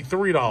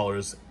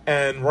 $63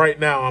 and right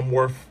now I'm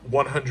worth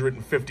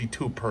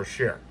 $152 per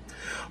share.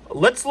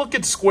 Let's look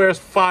at Square's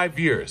 5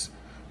 years.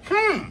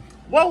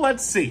 Well,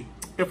 let's see.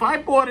 If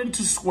I bought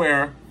into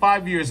Square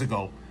 5 years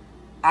ago,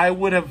 I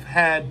would have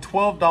had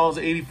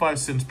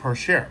 $12.85 per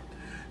share.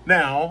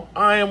 Now,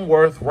 I am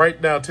worth,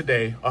 right now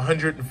today,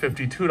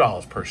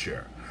 $152 per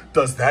share.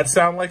 Does that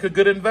sound like a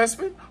good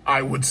investment?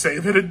 I would say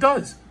that it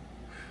does.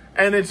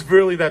 And it's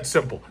really that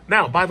simple.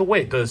 Now, by the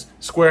way, does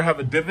Square have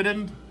a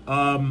dividend?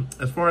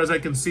 As far as I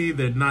can see,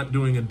 they're not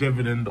doing a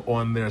dividend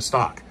on their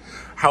stock.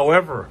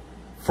 However,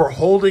 for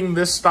holding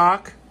this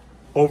stock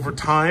over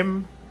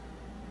time,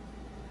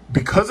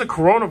 because of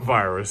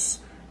coronavirus,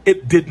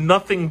 it did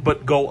nothing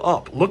but go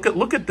up. Look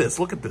at this.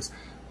 Look at this.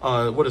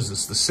 What is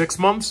this? The 6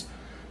 months?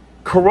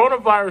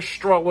 Coronavirus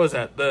struck, what was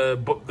that?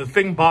 The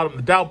thing bottomed,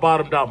 the Dow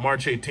bottomed out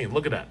March 18th.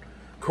 Look at that.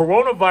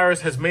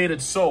 Coronavirus has made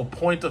it so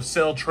point of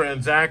sale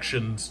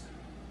transactions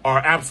are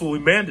absolutely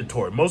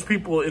mandatory. Most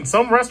people, in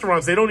some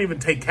restaurants, they don't even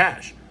take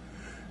cash.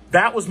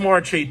 That was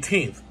March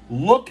 18th.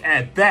 Look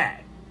at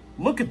that.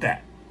 Look at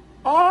that.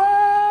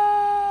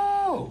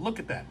 Oh, look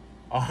at that.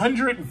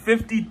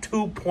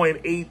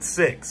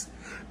 152.86.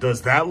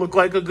 Does that look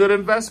like a good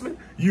investment?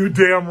 You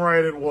damn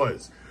right it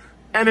was.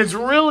 And it's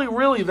really,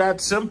 really that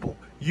simple.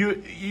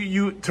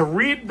 To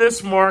read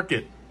this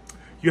market,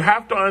 you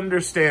have to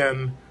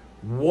understand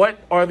what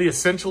are the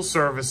essential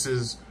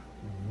services,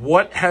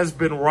 what has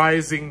been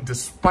rising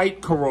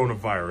despite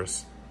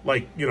coronavirus,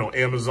 like,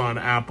 Amazon,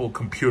 Apple,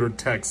 computer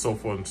tech, so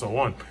forth and so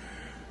on.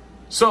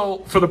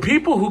 So for the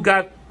people who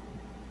got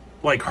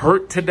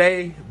hurt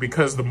today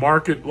because the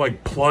market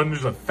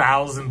plunged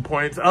 1,000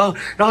 points. Oh,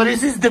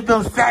 this is the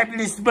most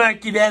fabulous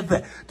market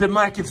ever. The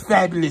market's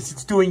fabulous.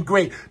 It's doing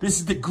great. This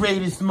is the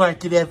greatest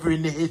market ever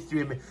in the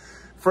history of it.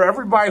 For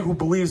everybody who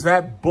believes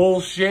that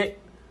bullshit,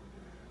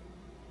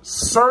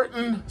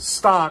 certain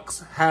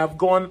stocks have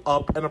gone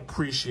up and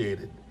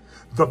appreciated.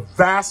 The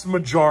vast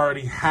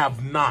majority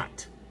have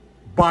not.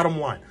 Bottom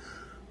line,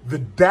 the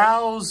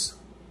Dow's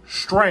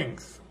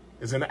strength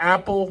is in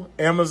Apple,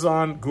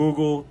 Amazon,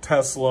 Google,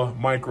 Tesla,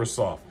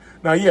 Microsoft.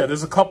 Now, yeah,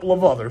 there's a couple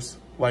of others,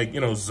 like,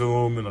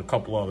 Zoom and a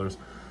couple others.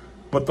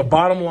 But the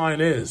bottom line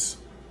is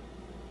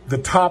the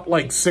top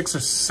 6 or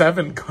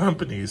 7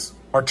 companies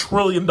are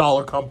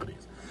trillion-dollar companies.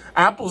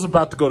 Apple's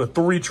about to go to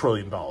 $3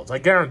 trillion. I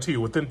guarantee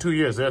you, within 2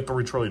 years, they're at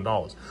 $3 trillion.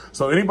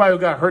 So anybody who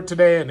got hurt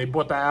today and they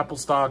bought the Apple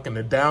stock and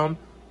they're down,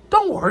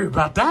 don't worry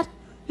about that.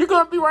 You're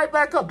going to be right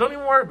back up. Don't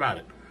even worry about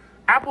it.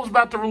 Apple's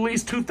about to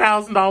release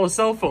 $2,000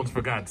 cell phones,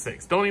 for God's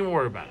sakes. Don't even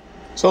worry about it.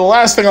 So the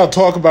last thing I'll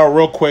talk about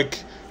real quick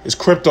is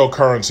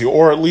cryptocurrency,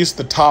 or at least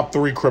the top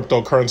 3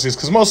 cryptocurrencies,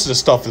 because most of this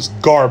stuff is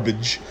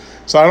garbage.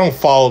 So I don't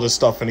follow this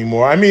stuff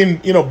anymore. I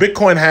mean, you know,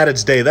 Bitcoin had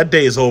its day. That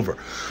day is over.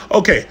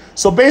 Okay,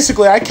 so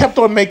basically I kept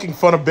on making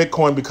fun of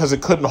Bitcoin because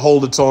it couldn't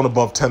hold its own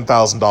above $10,000.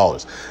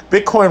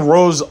 Bitcoin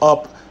rose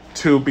up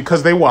to,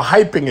 because they were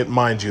hyping it,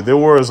 mind you. There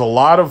was a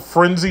lot of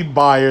frenzied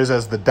buyers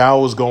as the Dow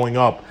was going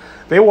up.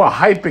 They were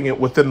hyping it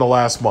within the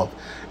last month.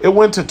 It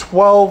went to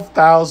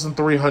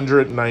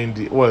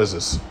 12,390. What is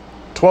this?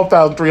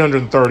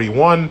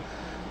 12,331.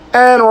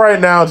 And right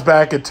now it's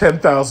back at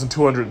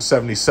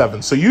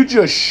 10,277. So you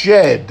just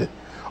shed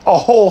a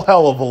whole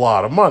hell of a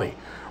lot of money,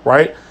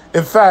 right?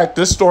 In fact,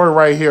 this story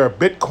right here,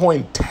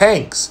 Bitcoin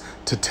tanks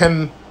to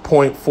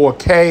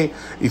 10.4K,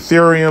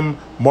 Ethereum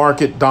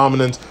market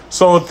dominance.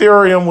 So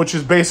Ethereum, which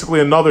is basically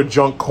another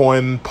junk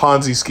coin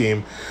Ponzi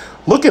scheme.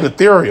 Look at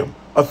Ethereum.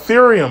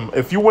 Ethereum,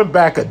 if you went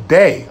back a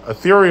day,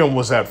 Ethereum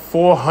was at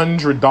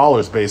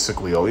 $400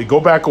 basically. Oh, you go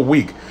back a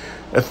week.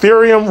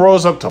 Ethereum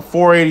rose up to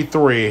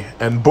 483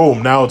 and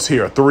boom, now it's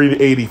here,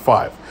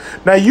 385.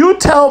 Now you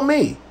tell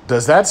me,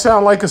 does that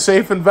sound like a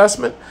safe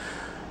investment?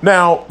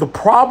 Now, the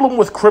problem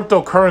with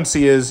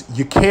cryptocurrency is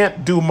you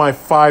can't do my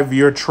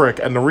 5-year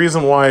trick. And the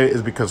reason why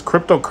is because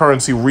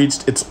cryptocurrency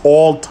reached its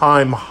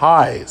all-time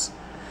highs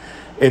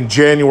in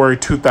January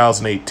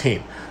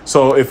 2018.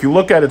 So if you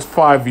look at its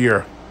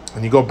 5-year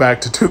and you go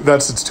back to,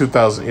 that's its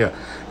 2000, yeah.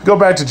 You go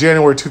back to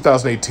January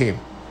 2018.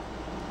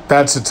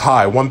 That's its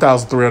high,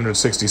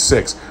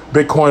 1,366.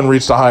 Bitcoin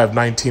reached a high of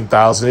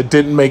 19,000. It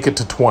didn't make it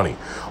to 20. A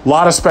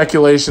lot of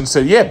speculation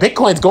said, yeah,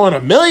 Bitcoin's going to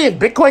 1 million.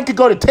 Bitcoin could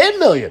go to 10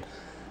 million.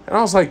 And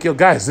I was like, yo,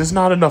 guys, there's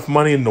not enough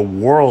money in the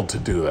world to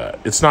do that.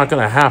 It's not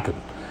going to happen.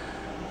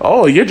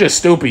 Oh, you're just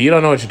stupid. You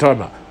don't know what you're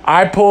talking about.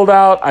 I pulled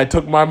out, I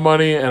took my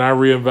money, and I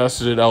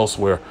reinvested it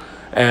elsewhere.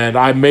 And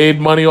I made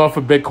money off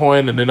of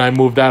Bitcoin, and then I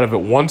moved out of it.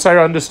 Once I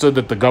understood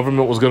that the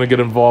government was going to get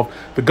involved,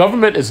 the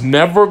government is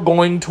never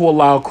going to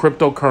allow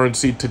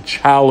cryptocurrency to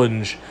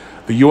challenge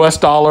the US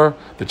dollar,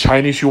 the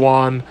Chinese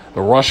yuan,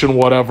 the Russian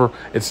whatever.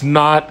 It's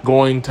not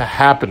going to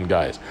happen,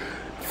 guys.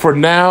 For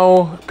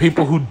now,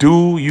 people who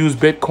do use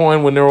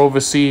Bitcoin when they're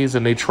overseas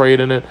and they trade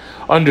in it,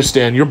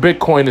 understand your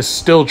Bitcoin is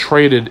still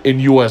traded in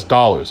US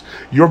dollars.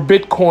 Your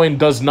Bitcoin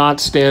does not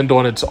stand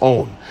on its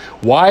own.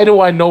 Why do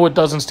I know it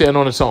doesn't stand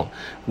on its own?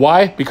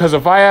 Why? Because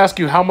if I ask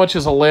you how much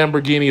is a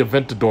Lamborghini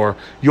Aventador,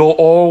 you'll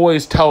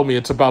always tell me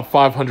it's about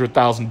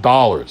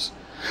 $500,000.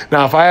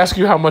 Now, if I ask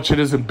you how much it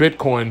is in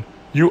Bitcoin,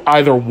 you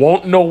either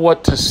won't know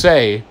what to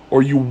say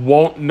or you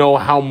won't know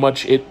how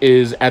much it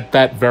is at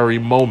that very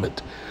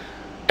moment.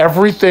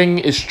 Everything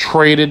is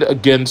traded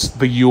against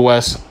the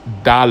US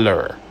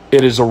dollar.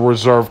 It is a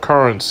reserve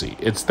currency.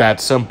 It's that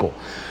simple.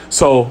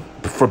 So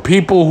for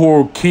people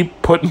who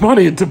keep putting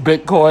money into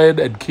Bitcoin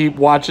and keep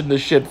watching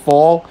this shit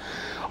fall,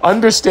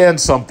 understand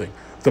something.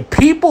 The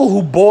people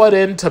who bought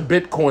into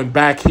Bitcoin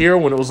back here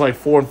when it was like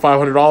 $400 and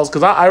 $500,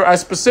 because I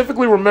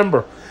specifically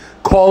remember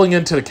calling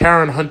into the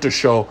Karen Hunter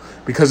show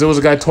because there was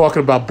a guy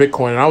talking about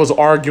Bitcoin and I was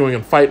arguing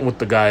and fighting with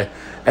the guy,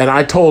 and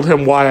I told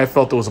him why I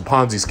felt it was a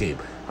Ponzi scheme.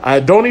 I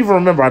don't even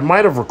remember. I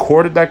might have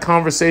recorded that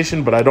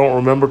conversation, but I don't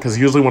remember because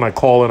usually when I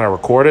call in, I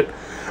record it.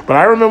 But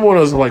I remember when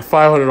it was like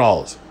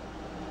 $500.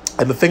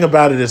 And the thing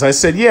about it is I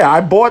said, yeah, I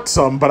bought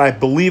some, but I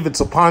believe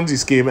it's a Ponzi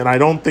scheme, and I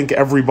don't think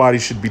everybody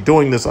should be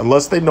doing this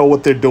unless they know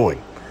what they're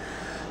doing.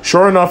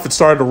 Sure enough, it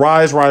started to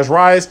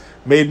rise,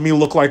 made me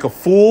look like a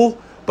fool.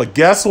 But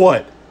guess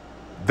what?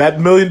 That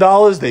 $1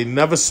 million, they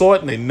never saw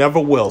it and they never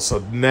will. So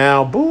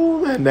now,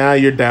 boom, and now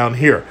you're down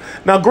here.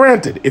 Now,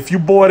 granted, if you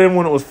bought in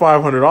when it was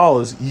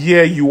 $500,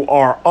 yeah, you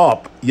are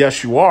up.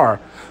 Yes, you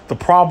are. The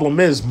problem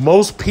is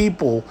most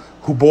people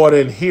who bought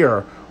in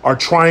here are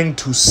trying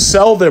to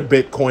sell their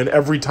Bitcoin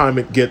every time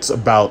it gets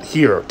about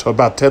here to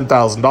about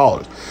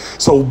 $10,000.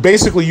 So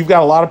basically, you've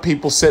got a lot of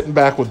people sitting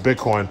back with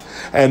Bitcoin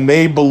and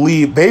they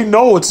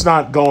know it's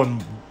not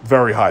going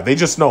very high. They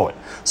just know it.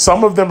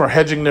 Some of them are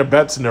hedging their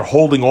bets and they're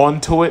holding on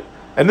to it.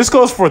 And this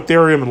goes for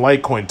Ethereum and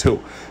Litecoin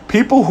too.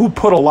 People who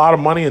put a lot of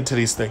money into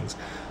these things,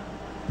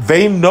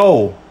 they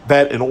know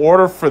that in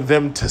order for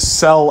them to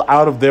sell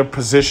out of their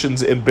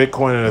positions in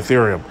Bitcoin and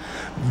Ethereum,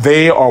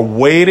 they are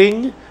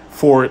waiting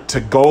for it to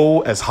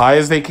go as high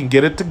as they can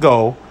get it to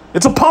go.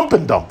 It's a pump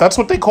and dump. That's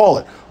what they call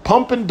it.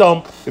 Pump and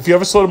dump. If you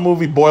ever saw the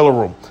movie Boiler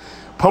Room,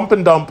 pump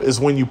and dump is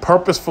when you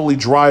purposefully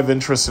drive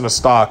interest in a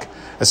stock.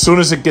 As soon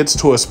as it gets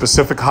to a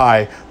specific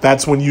high,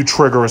 that's when you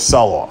trigger a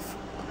sell-off.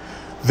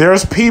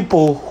 There's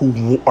people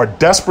who are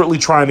desperately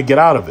trying to get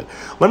out of it.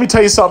 Let me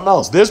tell you something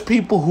else. There's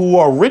people who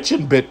are rich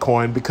in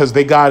Bitcoin because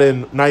they got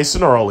in nice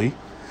and early,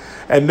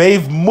 and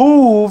they've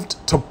moved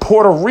to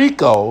Puerto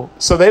Rico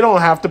so they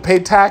don't have to pay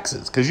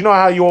taxes. Because you know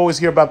how you always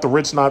hear about the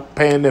rich not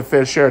paying their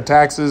fair share of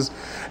taxes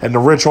and the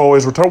rich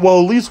always return?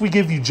 Well, at least we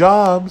give you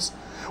jobs.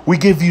 We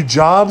give you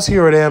jobs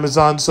here at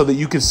Amazon so that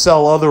you can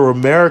sell other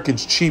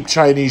Americans cheap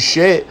Chinese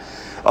shit,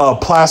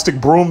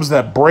 plastic brooms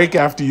that break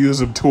after you use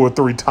them 2 or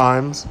 3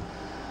 times.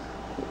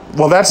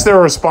 Well, that's their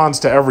response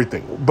to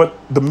everything.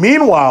 But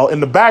meanwhile,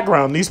 in the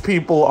background, these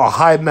people are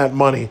hiding that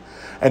money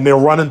and they're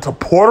running to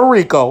Puerto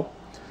Rico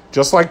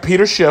just like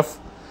Peter Schiff,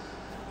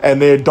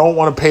 and they don't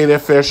want to pay their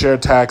fair share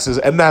of taxes,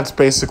 and that's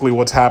basically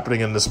what's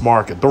happening in this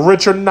market. The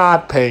rich are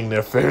not paying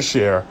their fair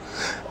share.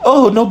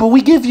 Oh, no, but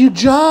we give you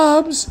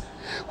jobs.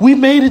 We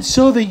made it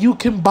so that you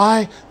can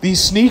buy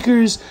these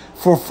sneakers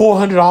for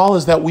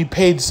 $400 that we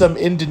paid some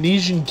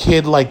Indonesian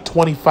kid like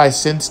 25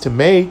 cents to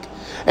make,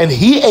 and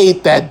he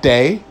ate that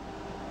day,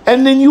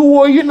 and then you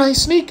wore your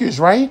nice sneakers,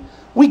 right?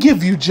 We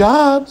give you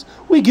jobs.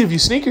 We give you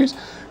sneakers.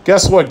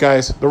 Guess what,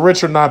 guys? The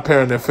rich are not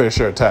paying their fair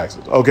share of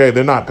taxes. Okay,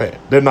 they're not paying.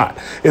 They're not.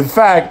 In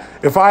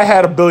fact, if I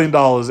had $1 billion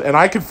and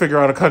I could figure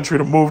out a country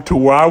to move to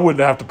where I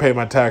wouldn't have to pay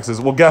my taxes,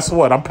 well, guess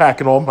what? I'm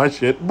packing all my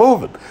shit and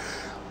moving.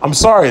 I'm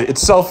sorry,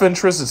 it's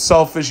self-interest, it's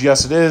selfish,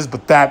 yes it is,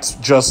 but that's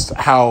just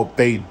how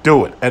they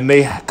do it. And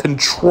they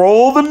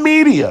control the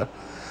media,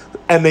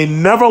 and they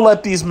never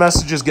let these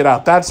messages get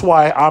out. That's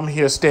why I'm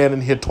here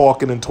standing here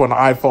talking into an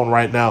iPhone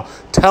right now,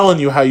 telling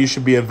you how you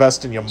should be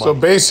investing your money. So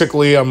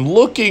basically, I'm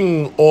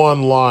looking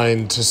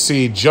online to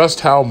see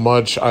just how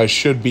much I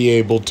should be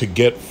able to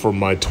get for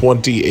my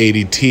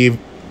 2080 Ti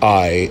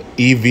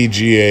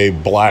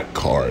EVGA black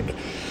card.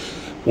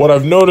 What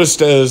I've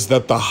noticed is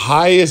that the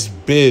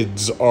highest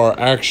bids are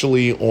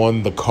actually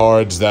on the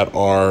cards that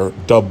are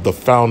dubbed the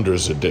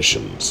Founders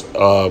Editions.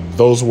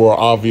 Those were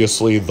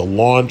obviously the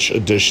launch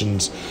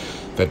editions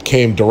that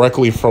came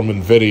directly from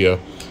NVIDIA.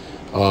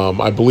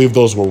 I believe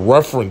those were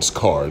reference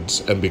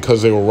cards, and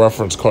because they were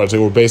reference cards, they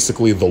were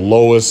basically the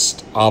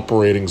lowest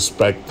operating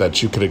spec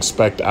that you could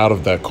expect out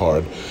of that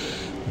card.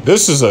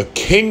 This is a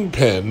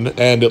Kingpin,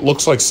 and it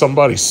looks like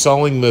somebody's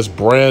selling this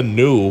brand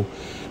new,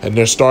 and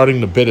they're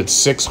starting to bid at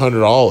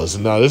 $600.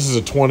 And now this is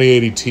a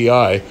 2080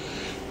 Ti.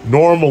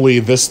 Normally,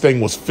 this thing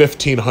was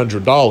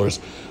 $1,500,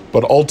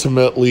 but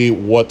ultimately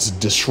what's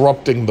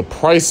disrupting the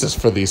prices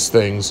for these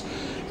things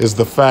is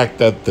the fact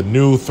that the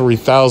new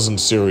 3000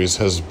 series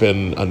has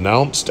been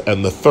announced,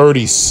 and the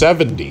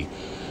 3070,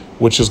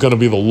 which is going to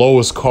be the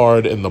lowest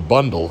card in the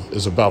bundle,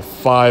 is about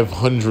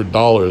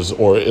 $500,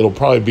 or it'll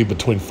probably be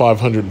between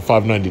 $500 and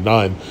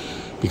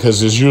 $599,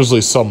 because there's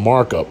usually some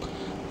markup.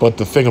 But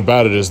the thing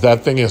about it is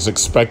that thing is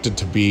expected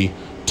to be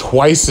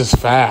twice as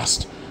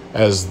fast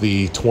as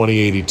the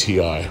 2080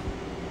 Ti.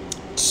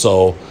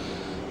 So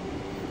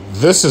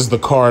this is the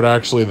card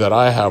actually that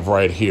I have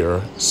right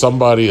here.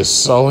 Somebody is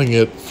selling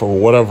it for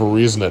whatever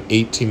reason at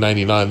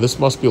 $18.99. This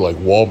must be like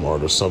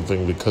Walmart or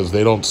something, because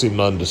they don't seem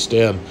to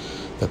understand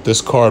that this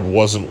card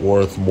wasn't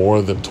worth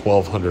more than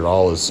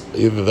 $1,200.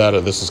 Either that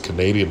or this is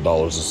Canadian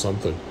dollars or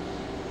something.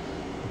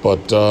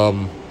 But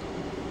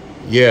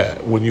yeah,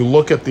 when you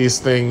look at these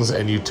things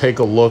and you take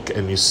a look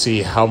and you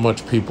see how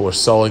much people are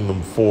selling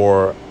them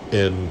for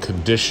in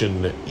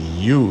condition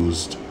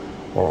used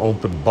or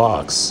open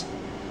box,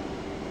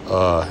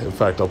 in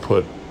fact, I'll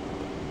put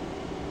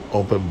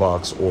open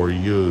box or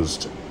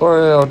used,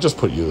 or I'll just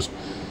put used.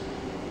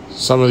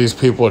 Some of these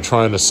people are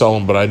trying to sell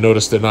them, but I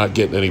noticed they're not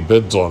getting any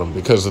bids on them,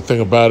 because the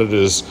thing about it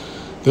is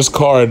this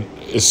card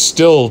is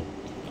still,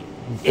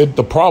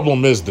 the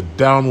problem is the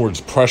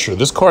downwards pressure.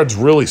 This card's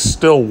really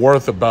still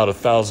worth about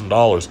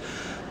 $1,000,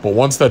 but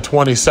once that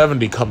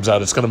 2070 comes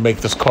out, it's going to make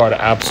this card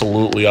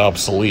absolutely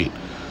obsolete.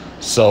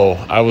 So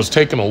I was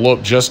taking a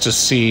look just to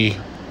see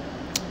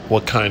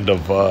what kind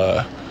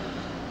of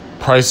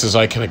prices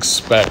I can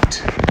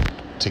expect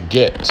to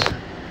get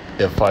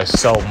if I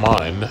sell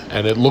mine,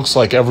 and it looks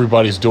like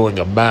everybody's doing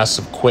a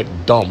massive quick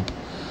dump.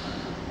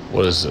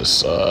 What is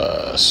this?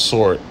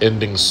 Sort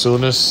ending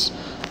soonest?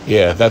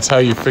 Yeah, that's how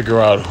you figure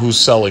out who's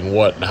selling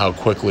what and how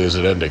quickly is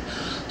it ending.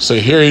 So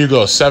here you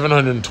go,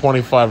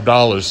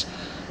 $725,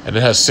 and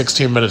it has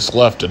 16 minutes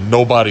left, and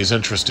nobody's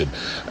interested.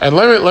 And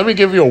let me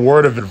give you a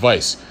word of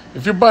advice.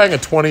 If you're buying a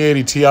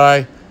 2080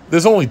 Ti,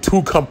 there's only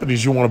two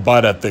companies you want to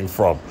buy that thing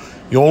from.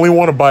 You only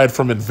want to buy it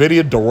from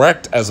NVIDIA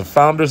direct as a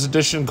Founders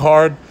Edition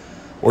card,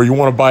 or you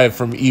want to buy it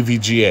from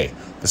EVGA.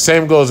 The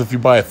same goes if you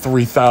buy a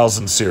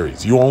 3000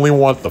 series. You only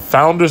want the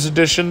Founders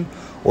Edition,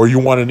 or you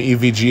want an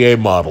EVGA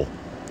model.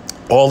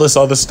 All this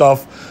other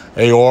stuff,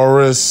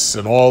 Aorus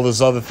and all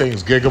this other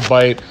things,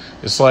 Gigabyte,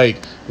 it's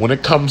like when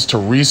it comes to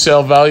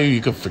resale value,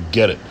 you can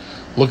forget it.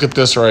 Look at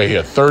this right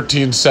here,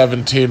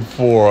 $13.17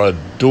 for a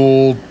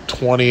dual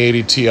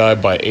 2080 Ti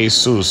by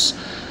Asus.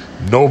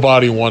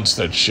 Nobody wants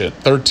that shit.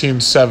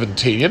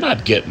 $13.17. You're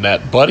not getting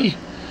that, buddy.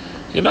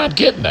 You're not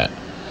getting that.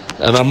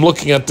 And I'm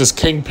looking at this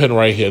Kingpin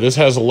right here. This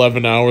has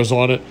 11 hours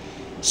on it.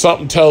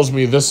 Something tells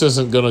me this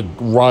isn't going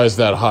to rise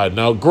that high.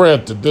 Now,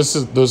 granted,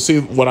 see,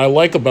 what I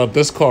like about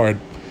this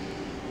card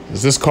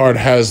is this card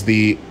has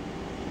the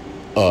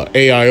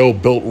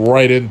AIO built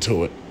right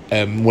into it.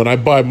 And when I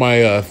buy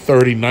my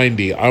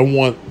 3090, I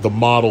want the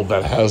model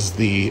that has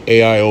the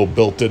AIO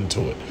built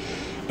into it.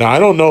 Now, I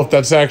don't know if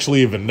that's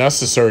actually even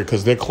necessary,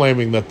 because they're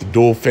claiming that the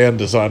dual fan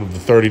design of the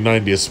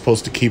 3090 is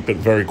supposed to keep it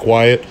very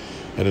quiet,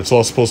 and it's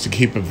all supposed to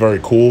keep it very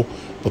cool.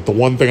 But the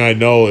one thing I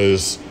know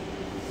is,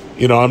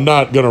 you know, I'm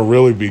not going to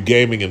really be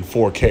gaming in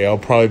 4K. I'll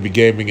probably be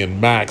gaming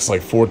in max,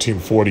 like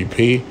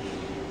 1440p.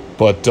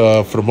 But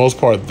for the most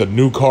part, the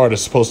new card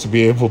is supposed to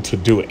be able to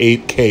do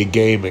 8K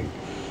gaming.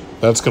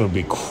 That's going to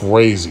be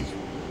crazy.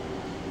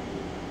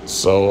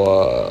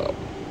 So,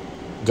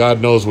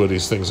 God knows where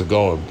these things are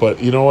going.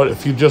 But you know what?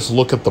 If you just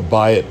look at the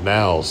buy it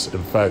nows,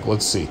 in fact,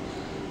 let's see.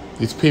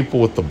 These people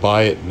with the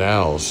buy it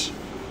nows,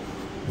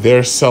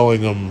 they're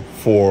selling them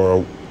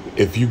for,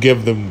 if you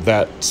give them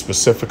that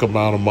specific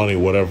amount of money,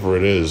 whatever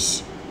it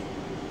is,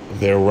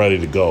 they're ready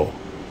to go.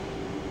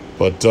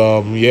 But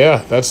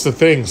yeah, that's the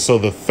thing. So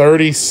the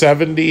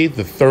 3070,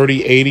 the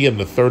 3080, and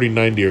the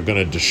 3090 are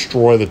going to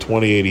destroy the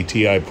 2080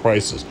 Ti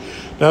prices.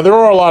 Now, there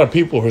are a lot of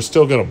people who are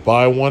still going to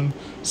buy one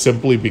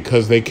simply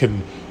because they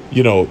can,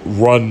 you know,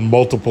 run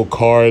multiple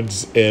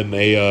cards in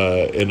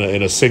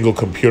a single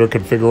computer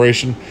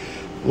configuration.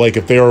 Like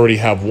if they already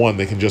have one,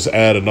 they can just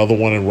add another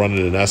one and run it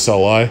in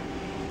SLI.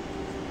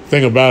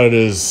 Thing about it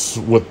is,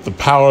 with the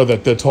power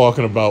that they're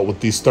talking about with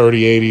these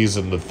 3080s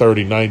and the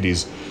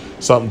 3090s,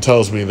 something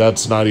tells me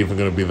that's not even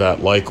going to be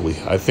that likely.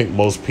 I think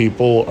most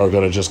people are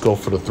going to just go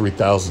for the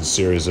 3000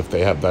 series if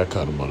they have that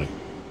kind of money.